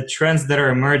the trends that are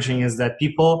emerging is that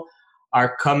people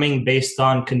are coming based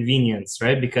on convenience,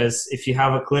 right? Because if you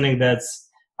have a clinic that's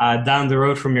down the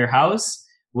road from your house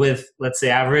with, let's say,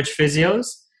 average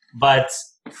physios, but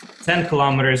 10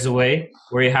 kilometers away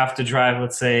where you have to drive,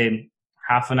 let's say,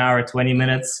 half an hour, 20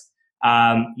 minutes,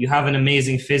 you have an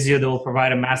amazing physio that will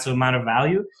provide a massive amount of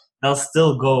value, they'll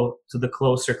still go to the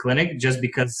closer clinic just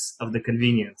because of the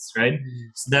convenience, right? Mm-hmm.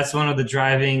 So that's one of the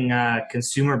driving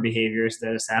consumer behaviors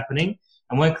that is happening.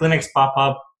 And when clinics pop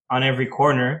up on every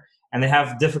corner and they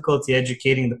have difficulty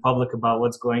educating the public about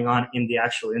what's going on in the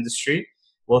actual industry,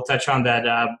 we'll touch on that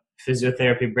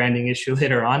physiotherapy branding issue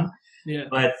later on. Yeah.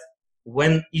 But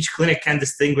when each clinic can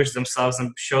distinguish themselves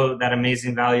and show that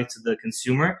amazing value to the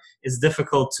consumer, it's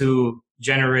difficult to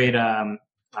generate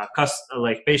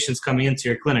patients coming into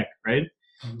your clinic, right?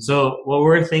 Mm-hmm. So what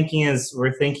we're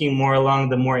thinking more along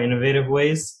the more innovative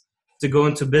ways to go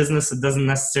into business. It doesn't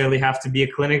necessarily have to be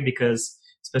a clinic because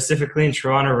specifically in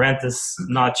Toronto, rent is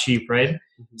not cheap, right?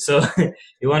 Mm-hmm. So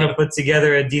you want to put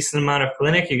together a decent amount of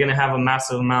clinic, you're going to have a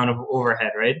massive amount of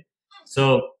overhead, right?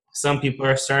 So some people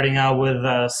are starting out with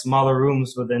smaller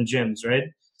rooms within gyms, right?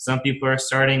 Some people are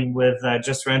starting with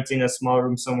just renting a small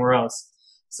room somewhere else.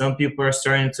 Some people are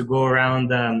starting to go around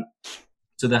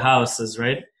to the houses,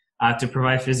 right, to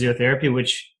provide physiotherapy,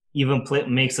 which even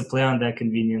makes a play on that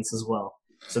convenience as well.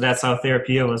 So that's how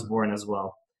Therapia was born as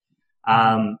well.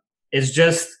 It's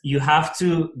just you have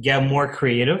to get more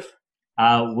creative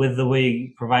with the way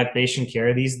you provide patient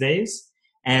care these days.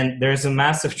 And there's a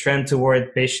massive trend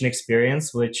toward patient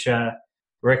experience, which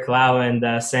Rick Lau and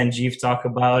Sanjeev talk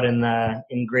about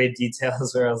in great detail,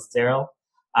 as well as Daryl.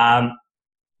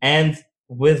 And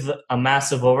with a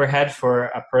massive overhead for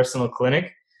a personal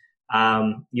clinic,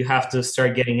 you have to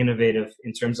start getting innovative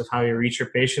in terms of how you reach your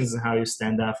patients and how you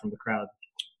stand out from the crowd.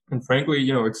 And frankly,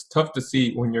 it's tough to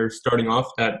see when you're starting off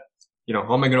that,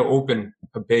 how am I going to open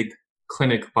a big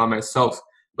clinic by myself?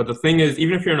 But the thing is,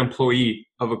 even if you're an employee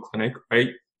of a clinic, right,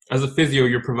 as a physio,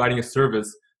 you're providing a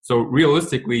service. So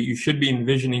realistically, you should be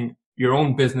envisioning your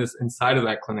own business inside of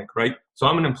that clinic, right? So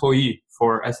I'm an employee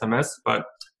for SMS, but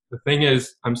the thing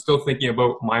is, I'm still thinking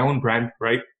about my own brand,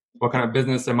 right? What kind of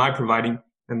business am I providing?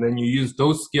 And then you use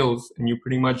those skills and you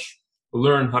pretty much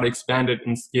learn how to expand it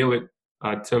and scale it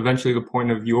to eventually the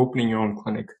point of you opening your own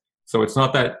clinic. So it's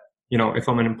not that, if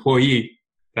I'm an employee,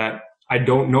 that I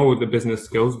don't know the business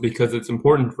skills, because it's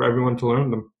important for everyone to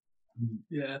learn them.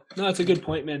 Yeah, no, that's a good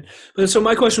point, man. But so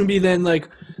my question would be then, like,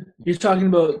 you're talking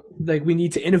about like we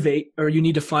need to innovate, or you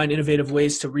need to find innovative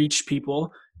ways to reach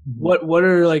people. Mm-hmm. What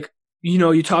are like,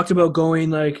 you talked about going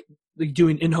like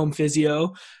doing in-home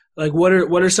physio. Like what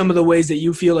are some of the ways that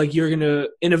you feel like you're going to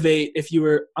innovate if you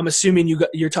were, I'm assuming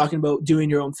you're talking about doing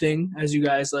your own thing as you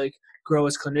guys like grow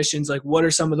as clinicians. Like what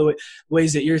are some of the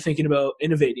ways that you're thinking about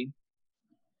innovating?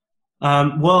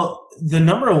 Well, the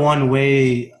number one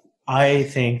way I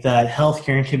think that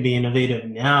healthcare can be innovative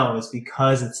now is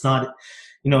because it's not,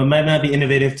 it might not be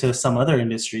innovative to some other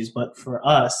industries, but for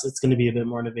us, it's going to be a bit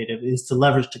more innovative, is to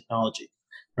leverage technology.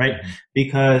 right?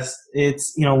 Because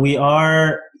it's, we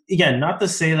are, again, not to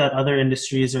say that other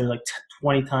industries are like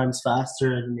 20 times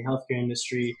faster than the healthcare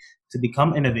industry to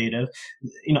become innovative.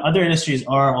 Other industries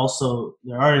are also,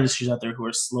 there are industries out there who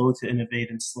are slow to innovate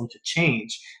and slow to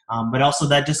change. But also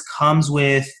that just comes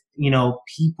with,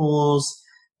 people's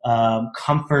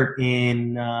comfort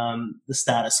in the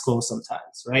status quo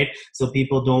sometimes, right? So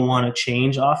people don't want to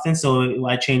change often. So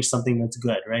why change something that's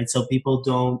good, right? So people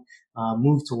don't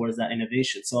move towards that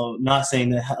innovation. So not saying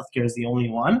that healthcare is the only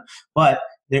one, but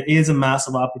there is a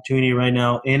massive opportunity right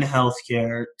now in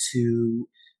healthcare to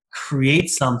create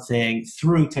something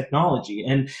through technology.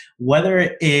 And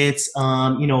whether it's,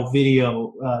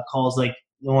 video calls like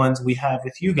the ones we have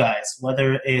with you guys,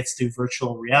 whether it's through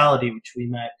virtual reality, which we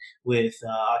met with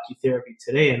Ocutherapy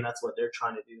today, and that's what they're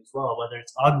trying to do as well, whether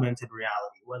it's augmented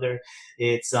reality, whether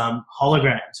it's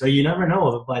holograms, or you never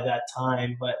know by that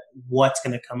time, but what's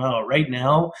going to come out. Right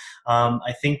now,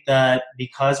 I think that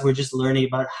because we're just learning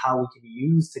about how we can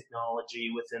use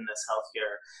technology within this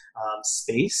healthcare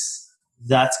space,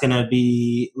 that's going to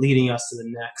be leading us to the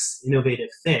next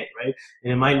innovative thing, right?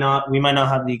 And we might not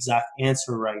have the exact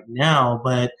answer right now,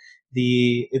 but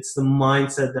it's the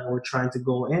mindset that we're trying to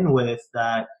go in with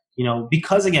that,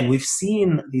 because again, we've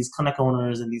seen these clinic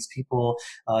owners and these people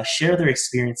share their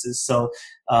experiences. So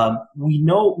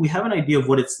we have an idea of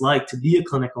what it's like to be a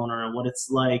clinic owner and what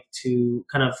it's like to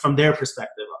kind of from their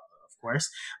perspective, course.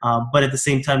 But at the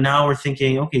same time, now we're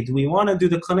thinking, okay, do we want to do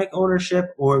the clinic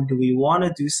ownership, or do we want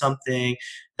to do something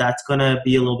that's going to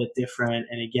be a little bit different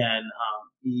and again,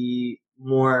 be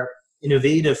more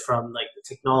innovative from like the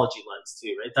technology lens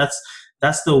too, right?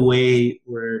 That's the way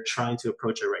we're trying to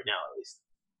approach it right now, at least.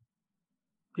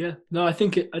 Yeah, no, I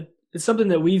think it's something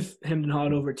that we've hemmed and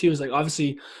hawed over too. Is like,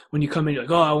 obviously when you come in, you're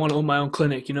like, oh, I want to own my own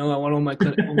clinic, I want to own my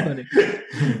own clinic.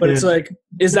 But it's like,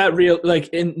 is that real? Like,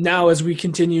 and now as we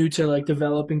continue to like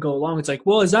develop and go along, it's like,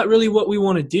 well, is that really what we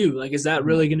want to do? Like, is that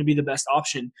really going to be the best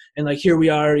option? And like, here we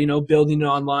are, building an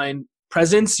online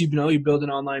presence, you build an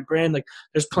online brand. Like,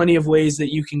 there's plenty of ways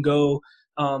that you can go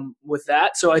with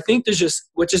that. So I think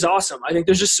which is awesome. I think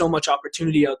there's just so much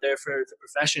opportunity out there for the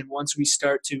profession once we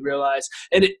start to realize,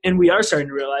 and we are starting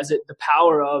to realize it, the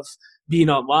power of being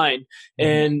online. Mm-hmm.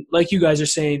 And like you guys are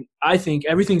saying, I think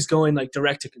everything's going like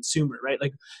direct to consumer, right?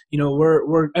 Like,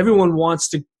 everyone wants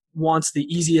the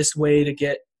easiest way to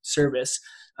get service.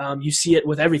 You see it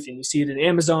with everything. You see it in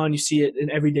Amazon. You see it in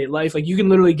everyday life. Like, you can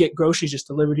literally get groceries just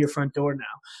delivered to your front door now.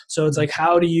 So it's like,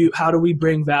 how do we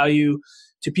bring value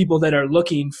to people that are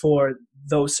looking for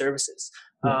those services?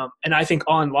 And I think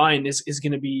online is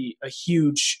going to be a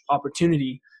huge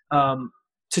opportunity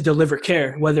to deliver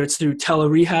care, whether it's through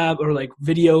tele-rehab or like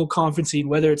video conferencing,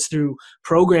 whether it's through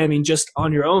programming just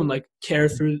on your own, like care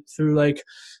through like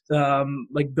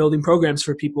building programs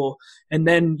for people. And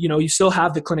then, you still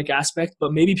have the clinic aspect,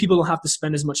 but maybe people don't have to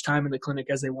spend as much time in the clinic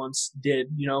as they once did,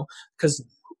 because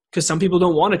some people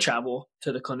don't want to travel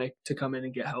to the clinic to come in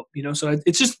and get help, So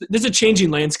there's a changing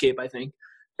landscape, I think.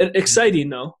 Exciting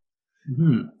though.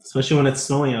 Mm-hmm. Especially when it's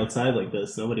snowing outside like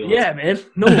this. Nobody wants to. Man.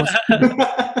 No one wants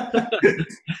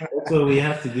That's what we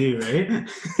have to do, right?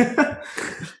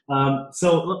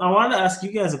 So I wanted to ask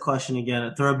you guys a question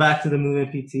again. Throw it back to the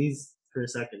movement PTs for a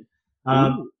second.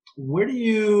 Where do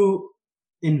you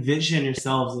envision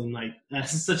yourselves in, like,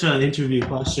 that's such an interview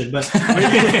question, but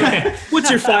what's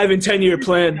your 5 and 10 year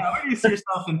plan? Yeah, where do you see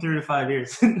yourself in 3 to 5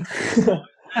 years?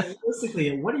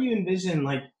 Basically, what do you envision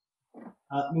like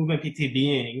movement PT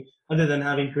being, other than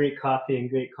having great coffee and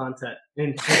great content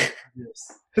in 3 to 5 years?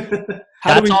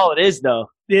 That's all it is, though.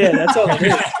 Yeah, that's all it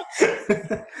is.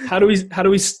 How do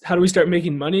we start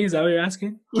making money? Is that what you're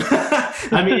asking?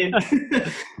 I mean,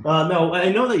 no,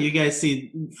 I know that you guys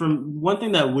see, from one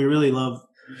thing that we really love,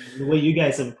 the way you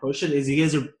guys have approached it is you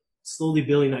guys are slowly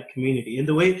building that community. And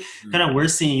the way kind of we're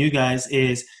seeing you guys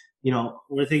is,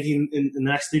 we're thinking in the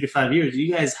next 3 to 5 years,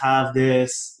 you guys have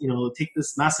this, take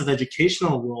this massive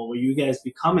educational role where you guys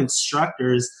become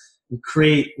instructors and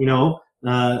create,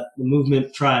 the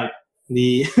movement tribe,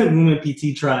 the movement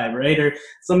PT tribe, right? Or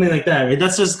something like that, right?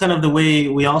 That's just kind of the way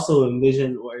we also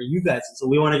envision where you guys, so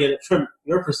we want to get it from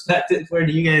your perspective. Where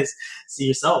do you guys see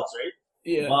yourselves, right?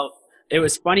 Yeah. Well, it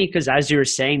was funny because as you were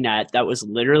saying that was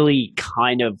literally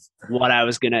kind of what I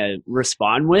was going to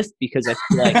respond with, because I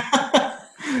feel like,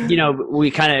 we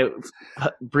kind of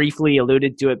briefly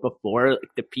alluded to it before, like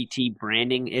the PT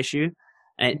branding issue.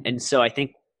 And so I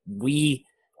think we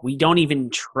don't even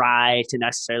try to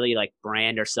necessarily like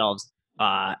brand ourselves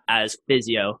as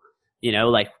physio,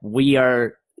 like we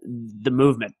are the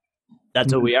movement.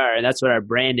 That's what we are. And that's what our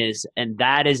brand is. And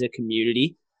that is a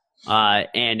community.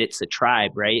 and it's a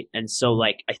tribe, right? And so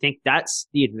like I think that's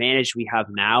the advantage we have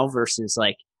now versus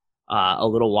like a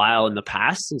little while in the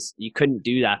past is you couldn't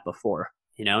do that before.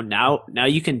 Now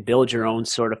you can build your own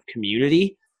sort of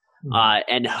community,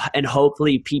 and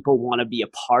hopefully people want to be a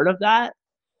part of that,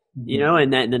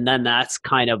 and then that's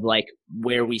kind of like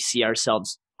where we see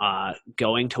ourselves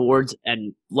going towards.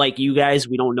 And like you guys,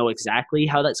 we don't know exactly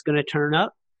how that's going to turn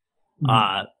up,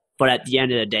 but at the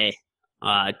end of the day,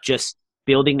 just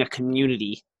building a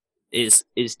community is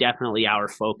definitely our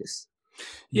focus.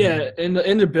 Yeah, and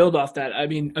to build off that, I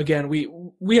mean, again,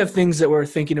 we have things that we're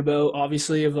thinking about,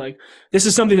 obviously, of like, this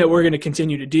is something that we're going to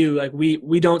continue to do. Like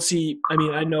we don't see, I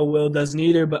mean, I know Will doesn't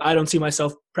either, but I don't see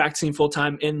myself practicing full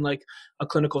time in like a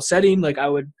clinical setting. Like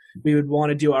we would want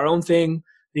to do our own thing,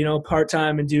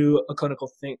 part-time, and do a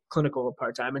clinical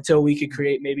part-time until we could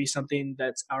create maybe something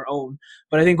that's our own.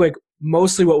 But I think like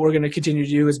mostly what we're going to continue to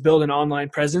do is build an online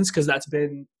presence, because that's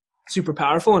been super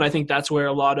powerful, and I think that's where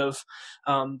a lot of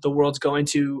the world's going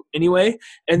to anyway.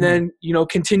 And then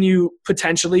continue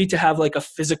potentially to have like a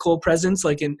physical presence,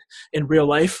 like in real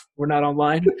life. We're not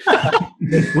online.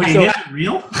 Wait,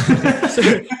 real?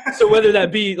 so whether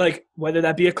that be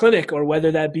a clinic, or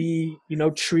whether that be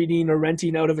treating or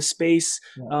renting out of a space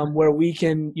where we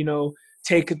can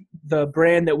take the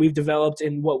brand that we've developed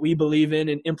and what we believe in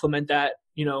and implement that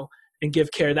and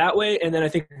give care that way. And then I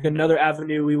think another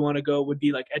avenue we want to go would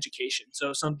be like education.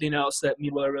 So something else that me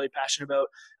and Will are really passionate about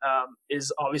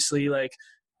is obviously like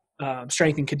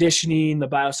strength and conditioning, the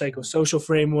biopsychosocial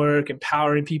framework,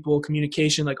 empowering people,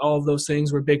 communication, like all of those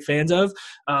things we're big fans of.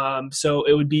 So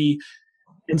it would be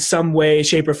in some way,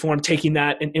 shape, or form taking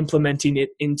that and implementing it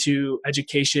into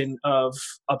education of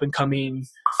up and coming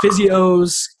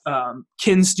physios,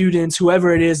 kin students,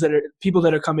 whoever it is that are people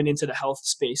that are coming into the health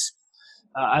space.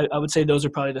 I would say those are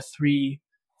probably the three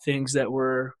things that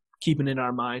we're keeping in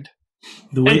our mind.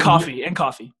 And coffee.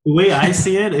 The way I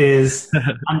see it is,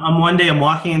 I'm one day I'm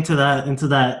walking into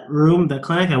that room, that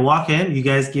clinic. I walk in, you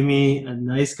guys give me a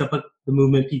nice cup of the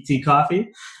Movement PT coffee,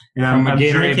 and I'm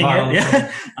drinking it.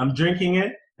 Yeah, I'm drinking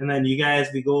it, and then you guys,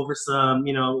 we go over some,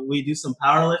 we do some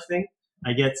powerlifting.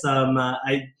 I get some,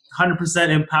 I 100%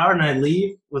 empowered, and I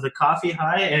leave with a coffee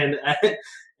high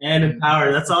and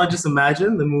empowered. That's all I just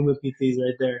imagine, the Movement PTs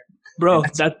right there. Bro,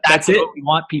 that's it. What we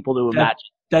want people to imagine.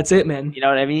 That's it, man. You know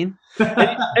what I mean?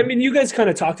 I mean, you guys kind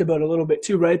of talked about it a little bit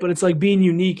too, right? But it's like being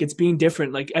unique. It's being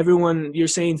different. Like everyone, you're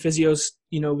saying physios,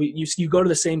 you go to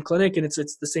the same clinic and it's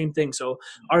the same thing. So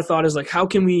our thought is like, how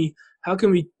can we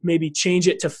maybe change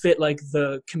it to fit like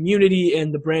the community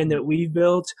and the brand that we've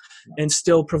built, and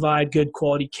still provide good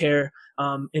quality care,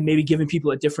 and maybe giving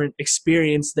people a different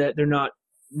experience that they're not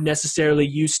necessarily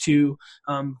used to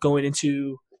going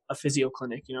into a physio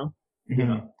clinic,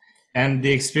 Mm-hmm. And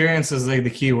the experience is like the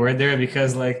key word there,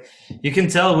 because like you can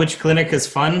tell which clinic is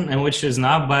fun and which is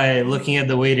not by looking at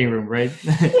the waiting room, right?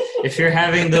 If you're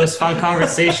having those fun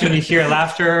conversations, you hear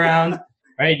laughter around,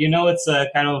 right? It's a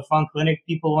kind of a fun clinic.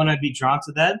 People want to be drawn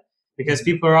to that because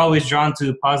people are always drawn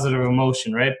to positive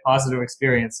emotion, right? Positive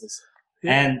experiences.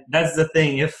 Yeah. And that's the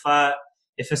thing. If a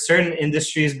certain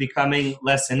industry is becoming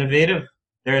less innovative,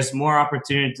 there's more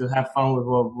opportunity to have fun with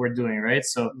what we're doing, right?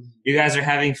 So you guys are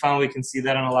having fun. We can see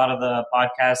that on a lot of the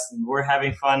podcasts, and we're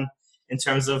having fun in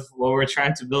terms of what we're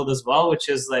trying to build as well, which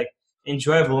is like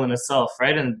enjoyable in itself,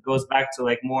 right? And it goes back to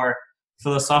like more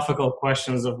philosophical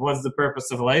questions of what's the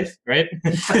purpose of life, right?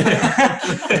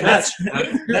 that's for a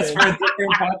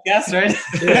different podcast, right?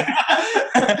 Yeah.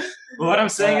 But what I'm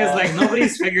saying is like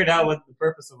nobody's figured out what the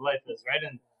purpose of life is, right?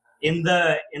 And in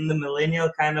the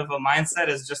millennial kind of a mindset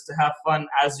is just to have fun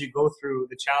as you go through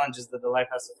the challenges that the life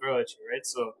has to throw at you, right?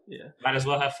 So might as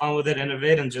well have fun with it,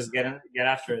 innovate, and just get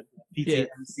after it.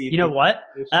 You know what?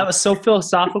 That was so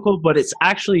philosophical, but it's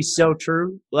actually so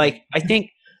true. Like I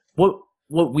think what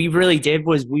we really did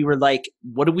was we were like,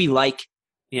 what do we like?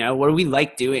 What do we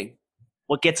like doing?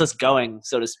 What gets us going,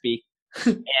 so to speak?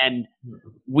 And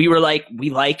we were like,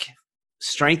 we like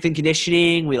strength and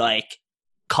conditioning. We like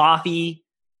coffee.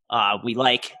 We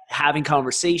like having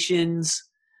conversations.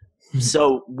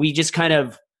 So we just kind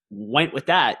of went with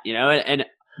that, and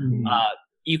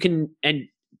you can, and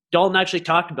Dalton actually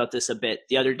talked about this a bit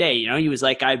the other day. He was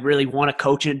like, I really want to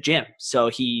coach in a gym.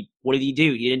 So what did he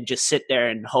do? He didn't just sit there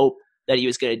and hope that he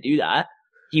was going to do that.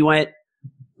 He went,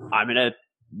 I'm going to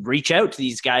reach out to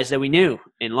these guys that we knew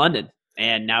in London.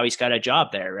 And now he's got a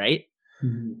job there. Right.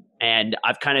 Mm-hmm. And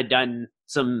I've kind of done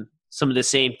some of the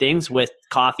same things with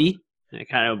coffee. I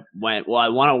kind of went, well, I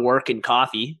want to work in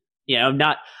coffee.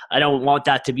 I don't want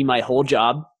that to be my whole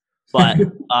job, but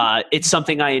it's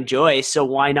something I enjoy. So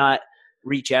why not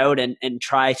reach out and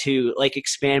try to like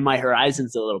expand my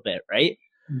horizons a little bit, right?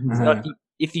 So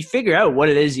if you figure out what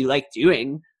it is you like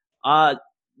doing,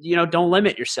 don't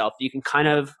limit yourself. You can kind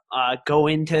of go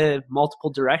into multiple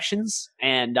directions,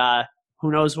 and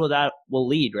who knows where that will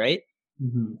lead, right?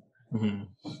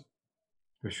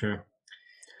 For sure.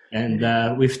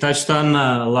 And we've touched on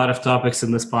a lot of topics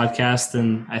in this podcast,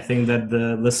 and I think that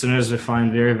the listeners will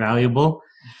find very valuable.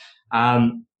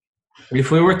 If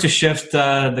we were to shift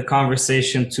the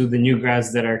conversation to the new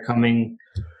grads that are coming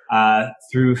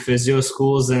through physio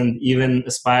schools and even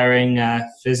aspiring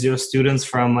physio students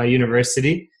from a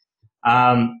university,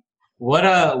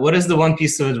 what is the one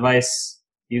piece of advice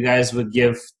you guys would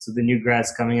give to the new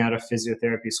grads coming out of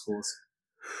physiotherapy schools?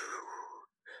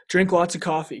 Drink lots of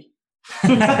coffee.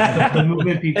 The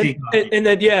movement PT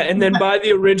and then buy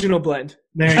the original blend.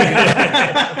 There you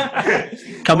go.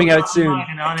 Coming out soon.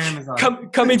 On Amazon.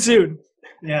 Coming soon.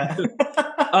 Yeah.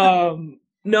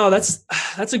 No, that's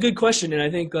a good question, and I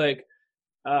think like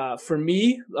for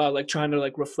me, like trying to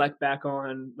like reflect back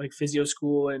on like physio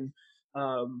school, and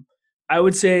I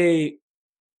would say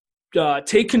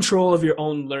take control of your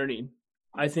own learning.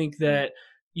 I think that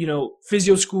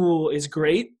physio school is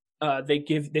great.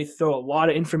 They throw a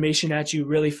lot of information at you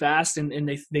really fast, and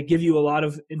they give you a lot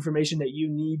of information that you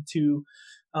need to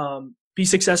be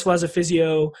successful as a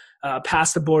physio,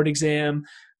 pass the board exam.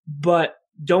 But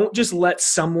don't just let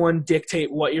someone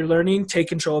dictate what you're learning. Take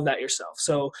control of that yourself.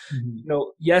 So,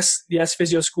 yes,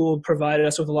 physio school provided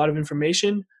us with a lot of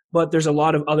information, but there's a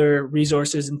lot of other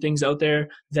resources and things out there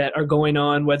that are going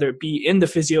on, whether it be in the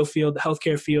physio field, the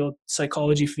healthcare field,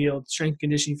 psychology field, strength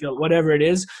conditioning field, whatever it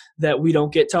is that we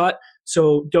don't get taught.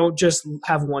 So don't just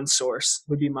have one source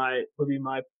would be my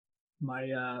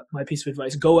piece of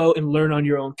advice. Go out and learn on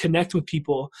your own, connect with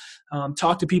people,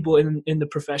 talk to people in the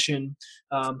profession,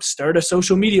 start a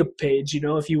social media page,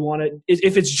 if you want to,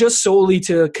 if it's just solely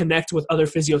to connect with other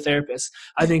physiotherapists.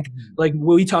 I think like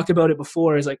we talked about it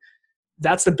before is like,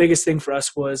 that's the biggest thing for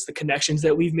us was the connections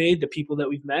that we've made, the people that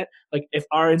we've met. Like if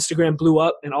our Instagram blew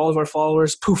up and all of our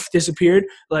followers disappeared,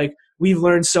 like we've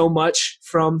learned so much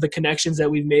from the connections that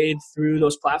we've made through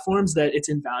those platforms that it's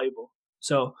invaluable.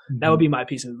 So that would be my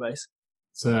piece of advice.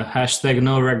 So hashtag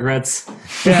no regrets.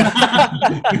 Yeah,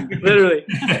 literally.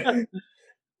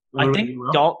 I think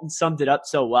Dalton summed it up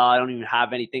so well. I don't even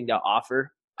have anything to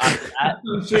offer after that.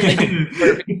 To be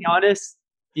perfectly honest,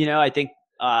 I think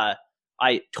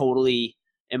I totally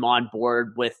am on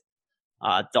board with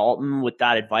Dalton with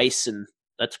that advice, and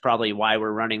that's probably why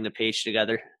we're running the page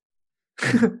together.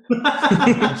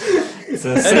 It's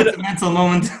a sentimental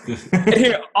moment.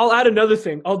 Here, I'll add another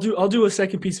thing. I'll do a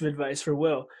second piece of advice for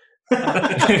Will.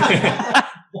 My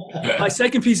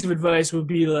second piece of advice would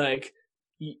be like,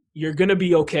 you're gonna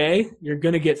be okay. You're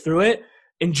gonna get through it.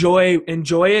 Enjoy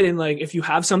it, and like if you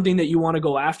have something that you want to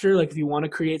go after, like if you want to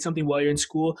create something while you're in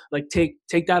school, like take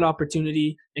that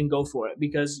opportunity and go for it,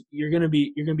 because you're gonna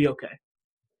be okay.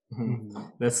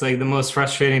 That's like the most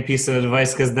frustrating piece of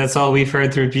advice, because that's all we've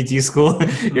heard through PT school.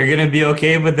 You're gonna be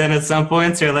okay, but then at some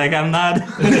points you're like, I'm not.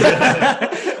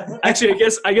 Actually,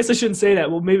 I guess I shouldn't say that.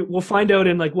 Well, maybe we'll find out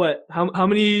in like what? How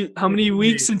many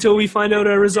weeks until we find out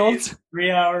our results?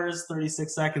 3 hours,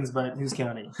 36 seconds, but who's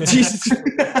counting? Jesus.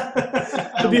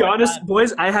 To be honest,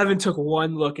 boys, I haven't took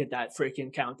one look at that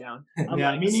freaking countdown.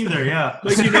 Yeah, me neither. Yeah.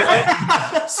 Like, you know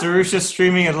what? Sarush is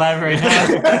streaming it live right now.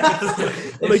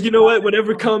 Like, you know what?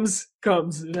 Whatever comes.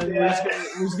 And then we're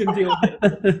just gonna deal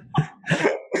with it.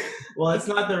 Well, it's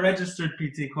not the registered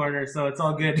PT corner, so it's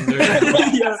all good.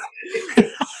 Yeah.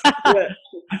 Yeah.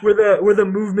 We're the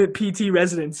movement PT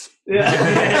residents.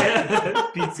 Yeah.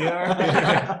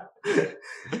 PTR.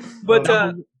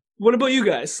 But what about you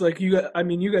guys? Like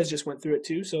you guys just went through it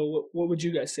too. So what would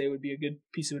you guys say would be a good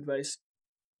piece of advice?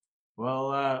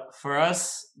 Well, for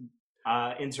us,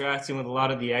 interacting with a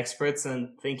lot of the experts and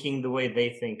thinking the way they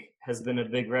think has been a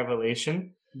big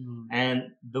revelation. And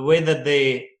the way that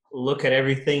they look at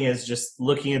everything is just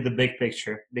looking at the big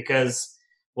picture, because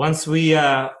once we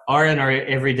are in our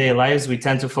everyday lives, we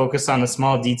tend to focus on the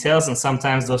small details, and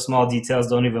sometimes those small details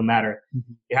don't even matter.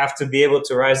 You have to be able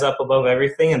to rise up above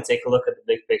everything and take a look at the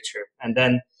big picture. And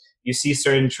then you see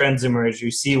certain trends emerge.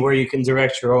 You see where you can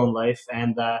direct your own life,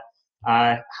 and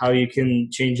how you can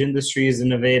change industries,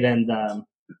 innovate, and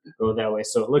go that way.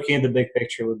 So looking at the big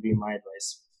picture would be my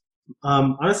advice.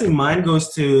 Honestly, mine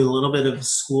goes to a little bit of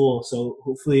school. So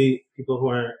hopefully people who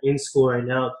are in school right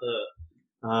now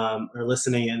are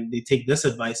listening and they take this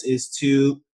advice, is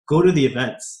to go to the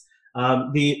events.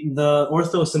 The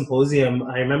ortho symposium,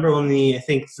 I remember only, I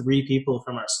think 3 people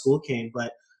from our school came,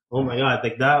 but Oh my God,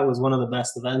 like that was one of the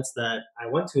best events that I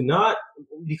went to. Not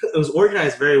because it was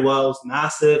organized very well. It was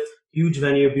massive, huge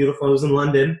venue, beautiful. It was in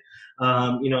London. It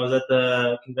was at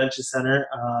the convention center.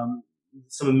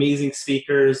 Some amazing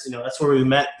speakers. That's where we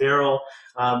met Daryl.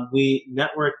 We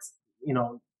networked,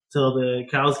 till the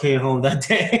cows came home that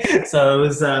day. So it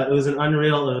was an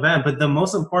unreal event. But the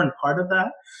most important part of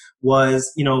that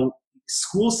was,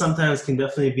 school sometimes can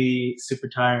definitely be super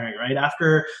tiring, right?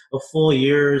 After a full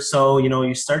year or so,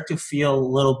 you start to feel a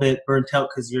little bit burnt out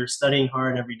because you're studying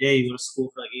hard every day. You go to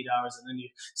school for like 8 hours and then you're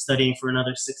studying for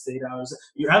another 6 to 8 hours.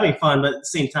 You're having fun, but at the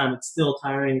same time, it's still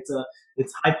tiring.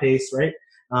 It's high pace, right?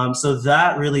 So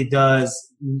that really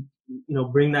does,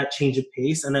 bring that change of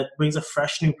pace, and it brings a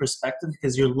fresh new perspective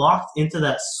because you're locked into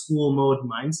that school mode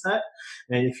mindset.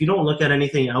 And if you don't look at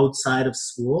anything outside of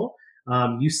school,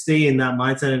 you stay in that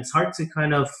mindset, and it's hard to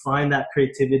kind of find that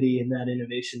creativity and that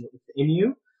innovation within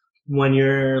you when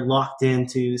you're locked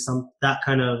into that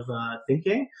kind of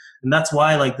thinking. And that's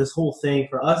why, like, this whole thing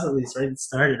for us, at least, right, it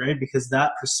started, right, because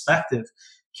that perspective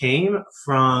came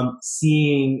from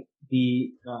seeing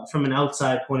from an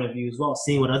outside point of view as well,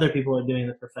 seeing what other people are doing in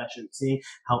the profession, seeing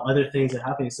how other things are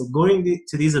happening. So going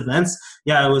to these events,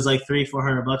 it was like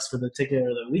 $300-400 for the ticket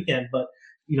or the weekend, but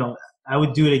I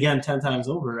would do it again 10 times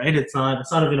over, right? It's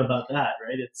not even about that,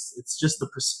 right? It's just the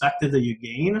perspective that you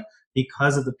gain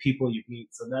because of the people you meet.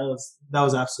 So that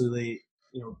was absolutely,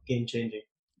 game changing.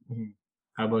 Mm-hmm.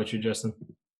 How about you, Justin?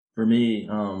 For me,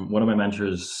 one of my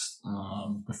mentors,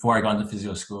 before I got into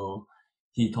physio school,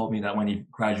 he told me that when he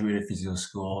graduated physio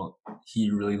school, he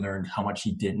really learned how much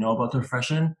he didn't know about the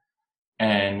profession.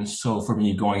 And so for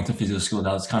me, going to physio school,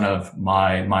 that was kind of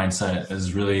my mindset,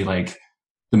 is really like,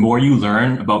 the more you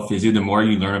learn about physio, the more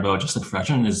you learn about just the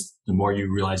profession, is the more you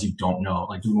realize you don't know.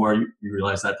 Like, the more you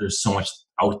realize that there's so much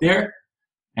out there.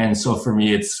 And so for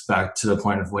me, it's back to the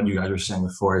point of what you guys were saying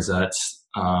before, is that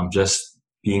just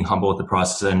being humble with the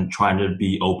process and trying to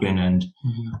be open and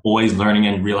always learning,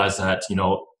 and realize that,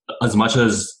 as much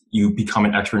as you become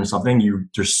an expert in something,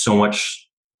 there's so much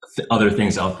other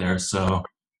things out there. So,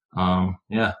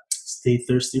 Stay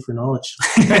thirsty for knowledge.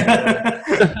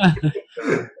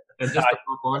 And just to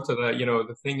hop onto that,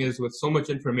 the thing is, with so much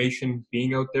information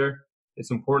being out there,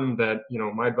 it's important that,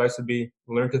 my advice would be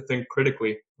learn to think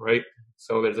critically, right?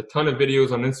 So there's a ton of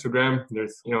videos on Instagram.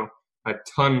 There's, a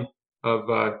ton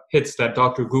of hits that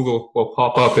Dr. Google will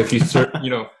pop up if you search,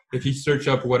 if you search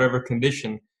up whatever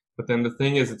condition. But then the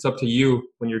thing is, it's up to you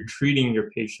when you're treating your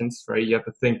patients, right? You have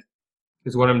to think,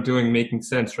 is what I'm doing making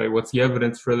sense, right? What's the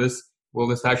evidence for this? Will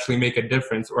this actually make a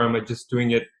difference? Or am I just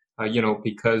doing it,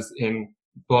 because in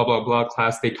blah, blah, blah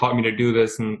class, they taught me to do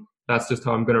this, and that's just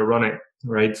how I'm going to run it,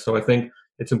 right? So I think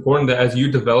it's important that as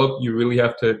you develop, you really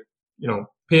have to,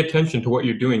 pay attention to what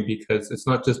you're doing, because it's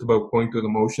not just about going through the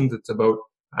motions. It's about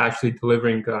actually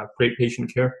delivering great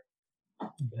patient care.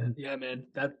 Yeah, man.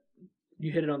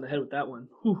 You hit it on the head with that one.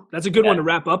 Whew, that's a good one to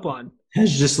wrap up on.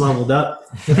 Has just leveled up.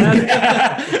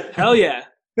 Hell yeah.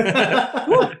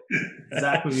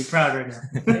 Zach would be proud right now.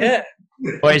 Yeah.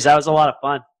 Boys, that was a lot of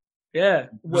fun. Yeah.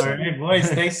 All right,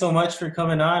 boys. Thanks so much for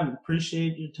coming on.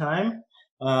 Appreciate your time.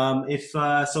 For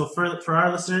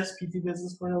our listeners, PT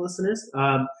Business Corner listeners,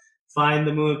 find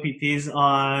the Movement PTs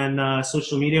on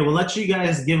social media. We'll let you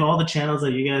guys give all the channels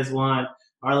that you guys want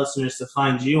our listeners to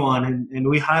find you on, and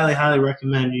we highly, highly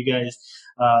recommend you guys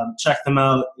check them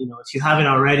out. If you haven't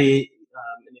already,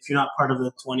 and if you're not part of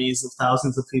the 20s of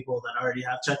thousands of people that already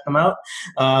have checked them out,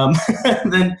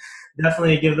 then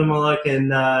definitely give them a look.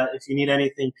 And if you need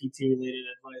anything PT related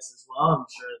advice as well, I'm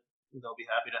sure they'll be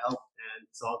happy to help. And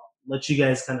so I'll let you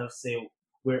guys kind of say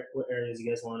what areas you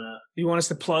guys want to. You want us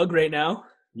to plug right now?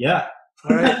 Yeah.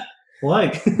 All right.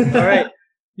 Plug. All right.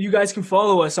 You guys can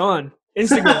follow us on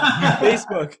Instagram,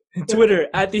 Facebook, and Twitter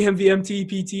at the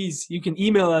MVMTPTs. You can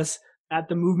email us at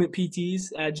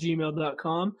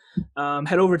themovementpts@gmail.com.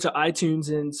 Head over to iTunes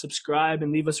and subscribe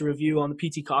and leave us a review on the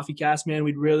PT Coffee Cast, man.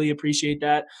 We'd really appreciate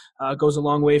that. It goes a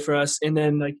long way for us. And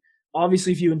then,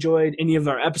 obviously, if you enjoyed any of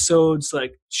our episodes,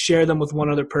 share them with one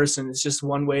other person. It's just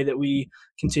one way that we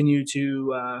continue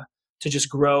to just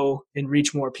grow and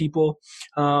reach more people.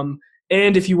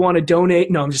 And if you want to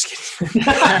donate, no, I'm just kidding.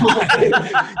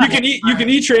 you can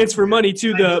e-transfer money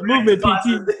to the Movement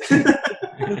PT.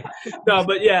 No,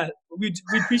 but yeah, we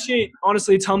appreciate,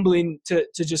 honestly, it's humbling to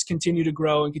just continue to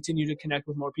grow and continue to connect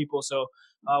with more people. So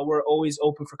we're always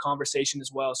open for conversation as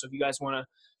well. So if you guys want to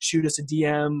shoot us a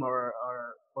DM or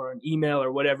an email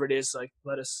or whatever it is,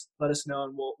 let us know,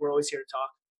 and we're always here to talk.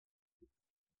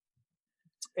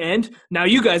 And now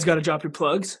you guys got to drop your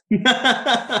plugs. And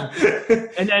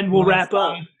then we'll wrap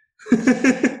up.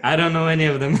 I don't know any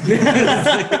of them.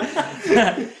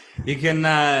 You can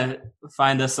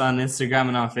find us on Instagram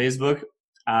and on Facebook,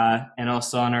 and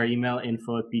also on our email,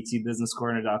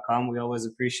 info@ptbusinesscorner.com. We always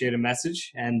appreciate a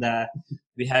message, and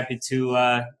be happy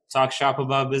to talk shop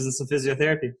about business and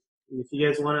physiotherapy. If you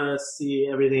guys want to see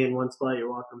everything in one spot,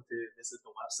 you're welcome to visit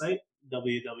the website,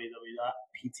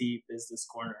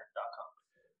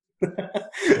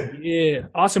 www.ptbusinesscorner.com. Yeah.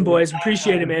 Awesome, boys.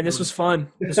 Appreciate it, man. This was fun.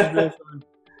 This was really fun.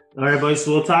 All right, boys.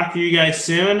 So we'll talk to you guys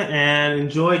soon, and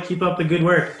enjoy. Keep up the good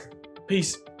work.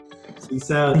 Peace.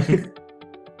 Peace out.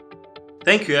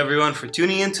 Thank you, everyone, for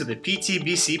tuning in to the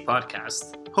PTBC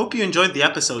podcast. Hope you enjoyed the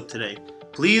episode today.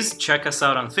 Please check us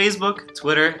out on Facebook,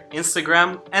 Twitter,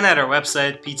 Instagram, and at our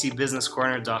website,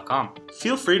 ptbusinesscorner.com.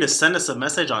 Feel free to send us a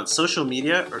message on social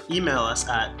media or email us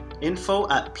at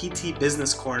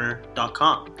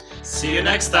info@ptbusinesscorner.com. See you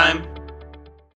next time.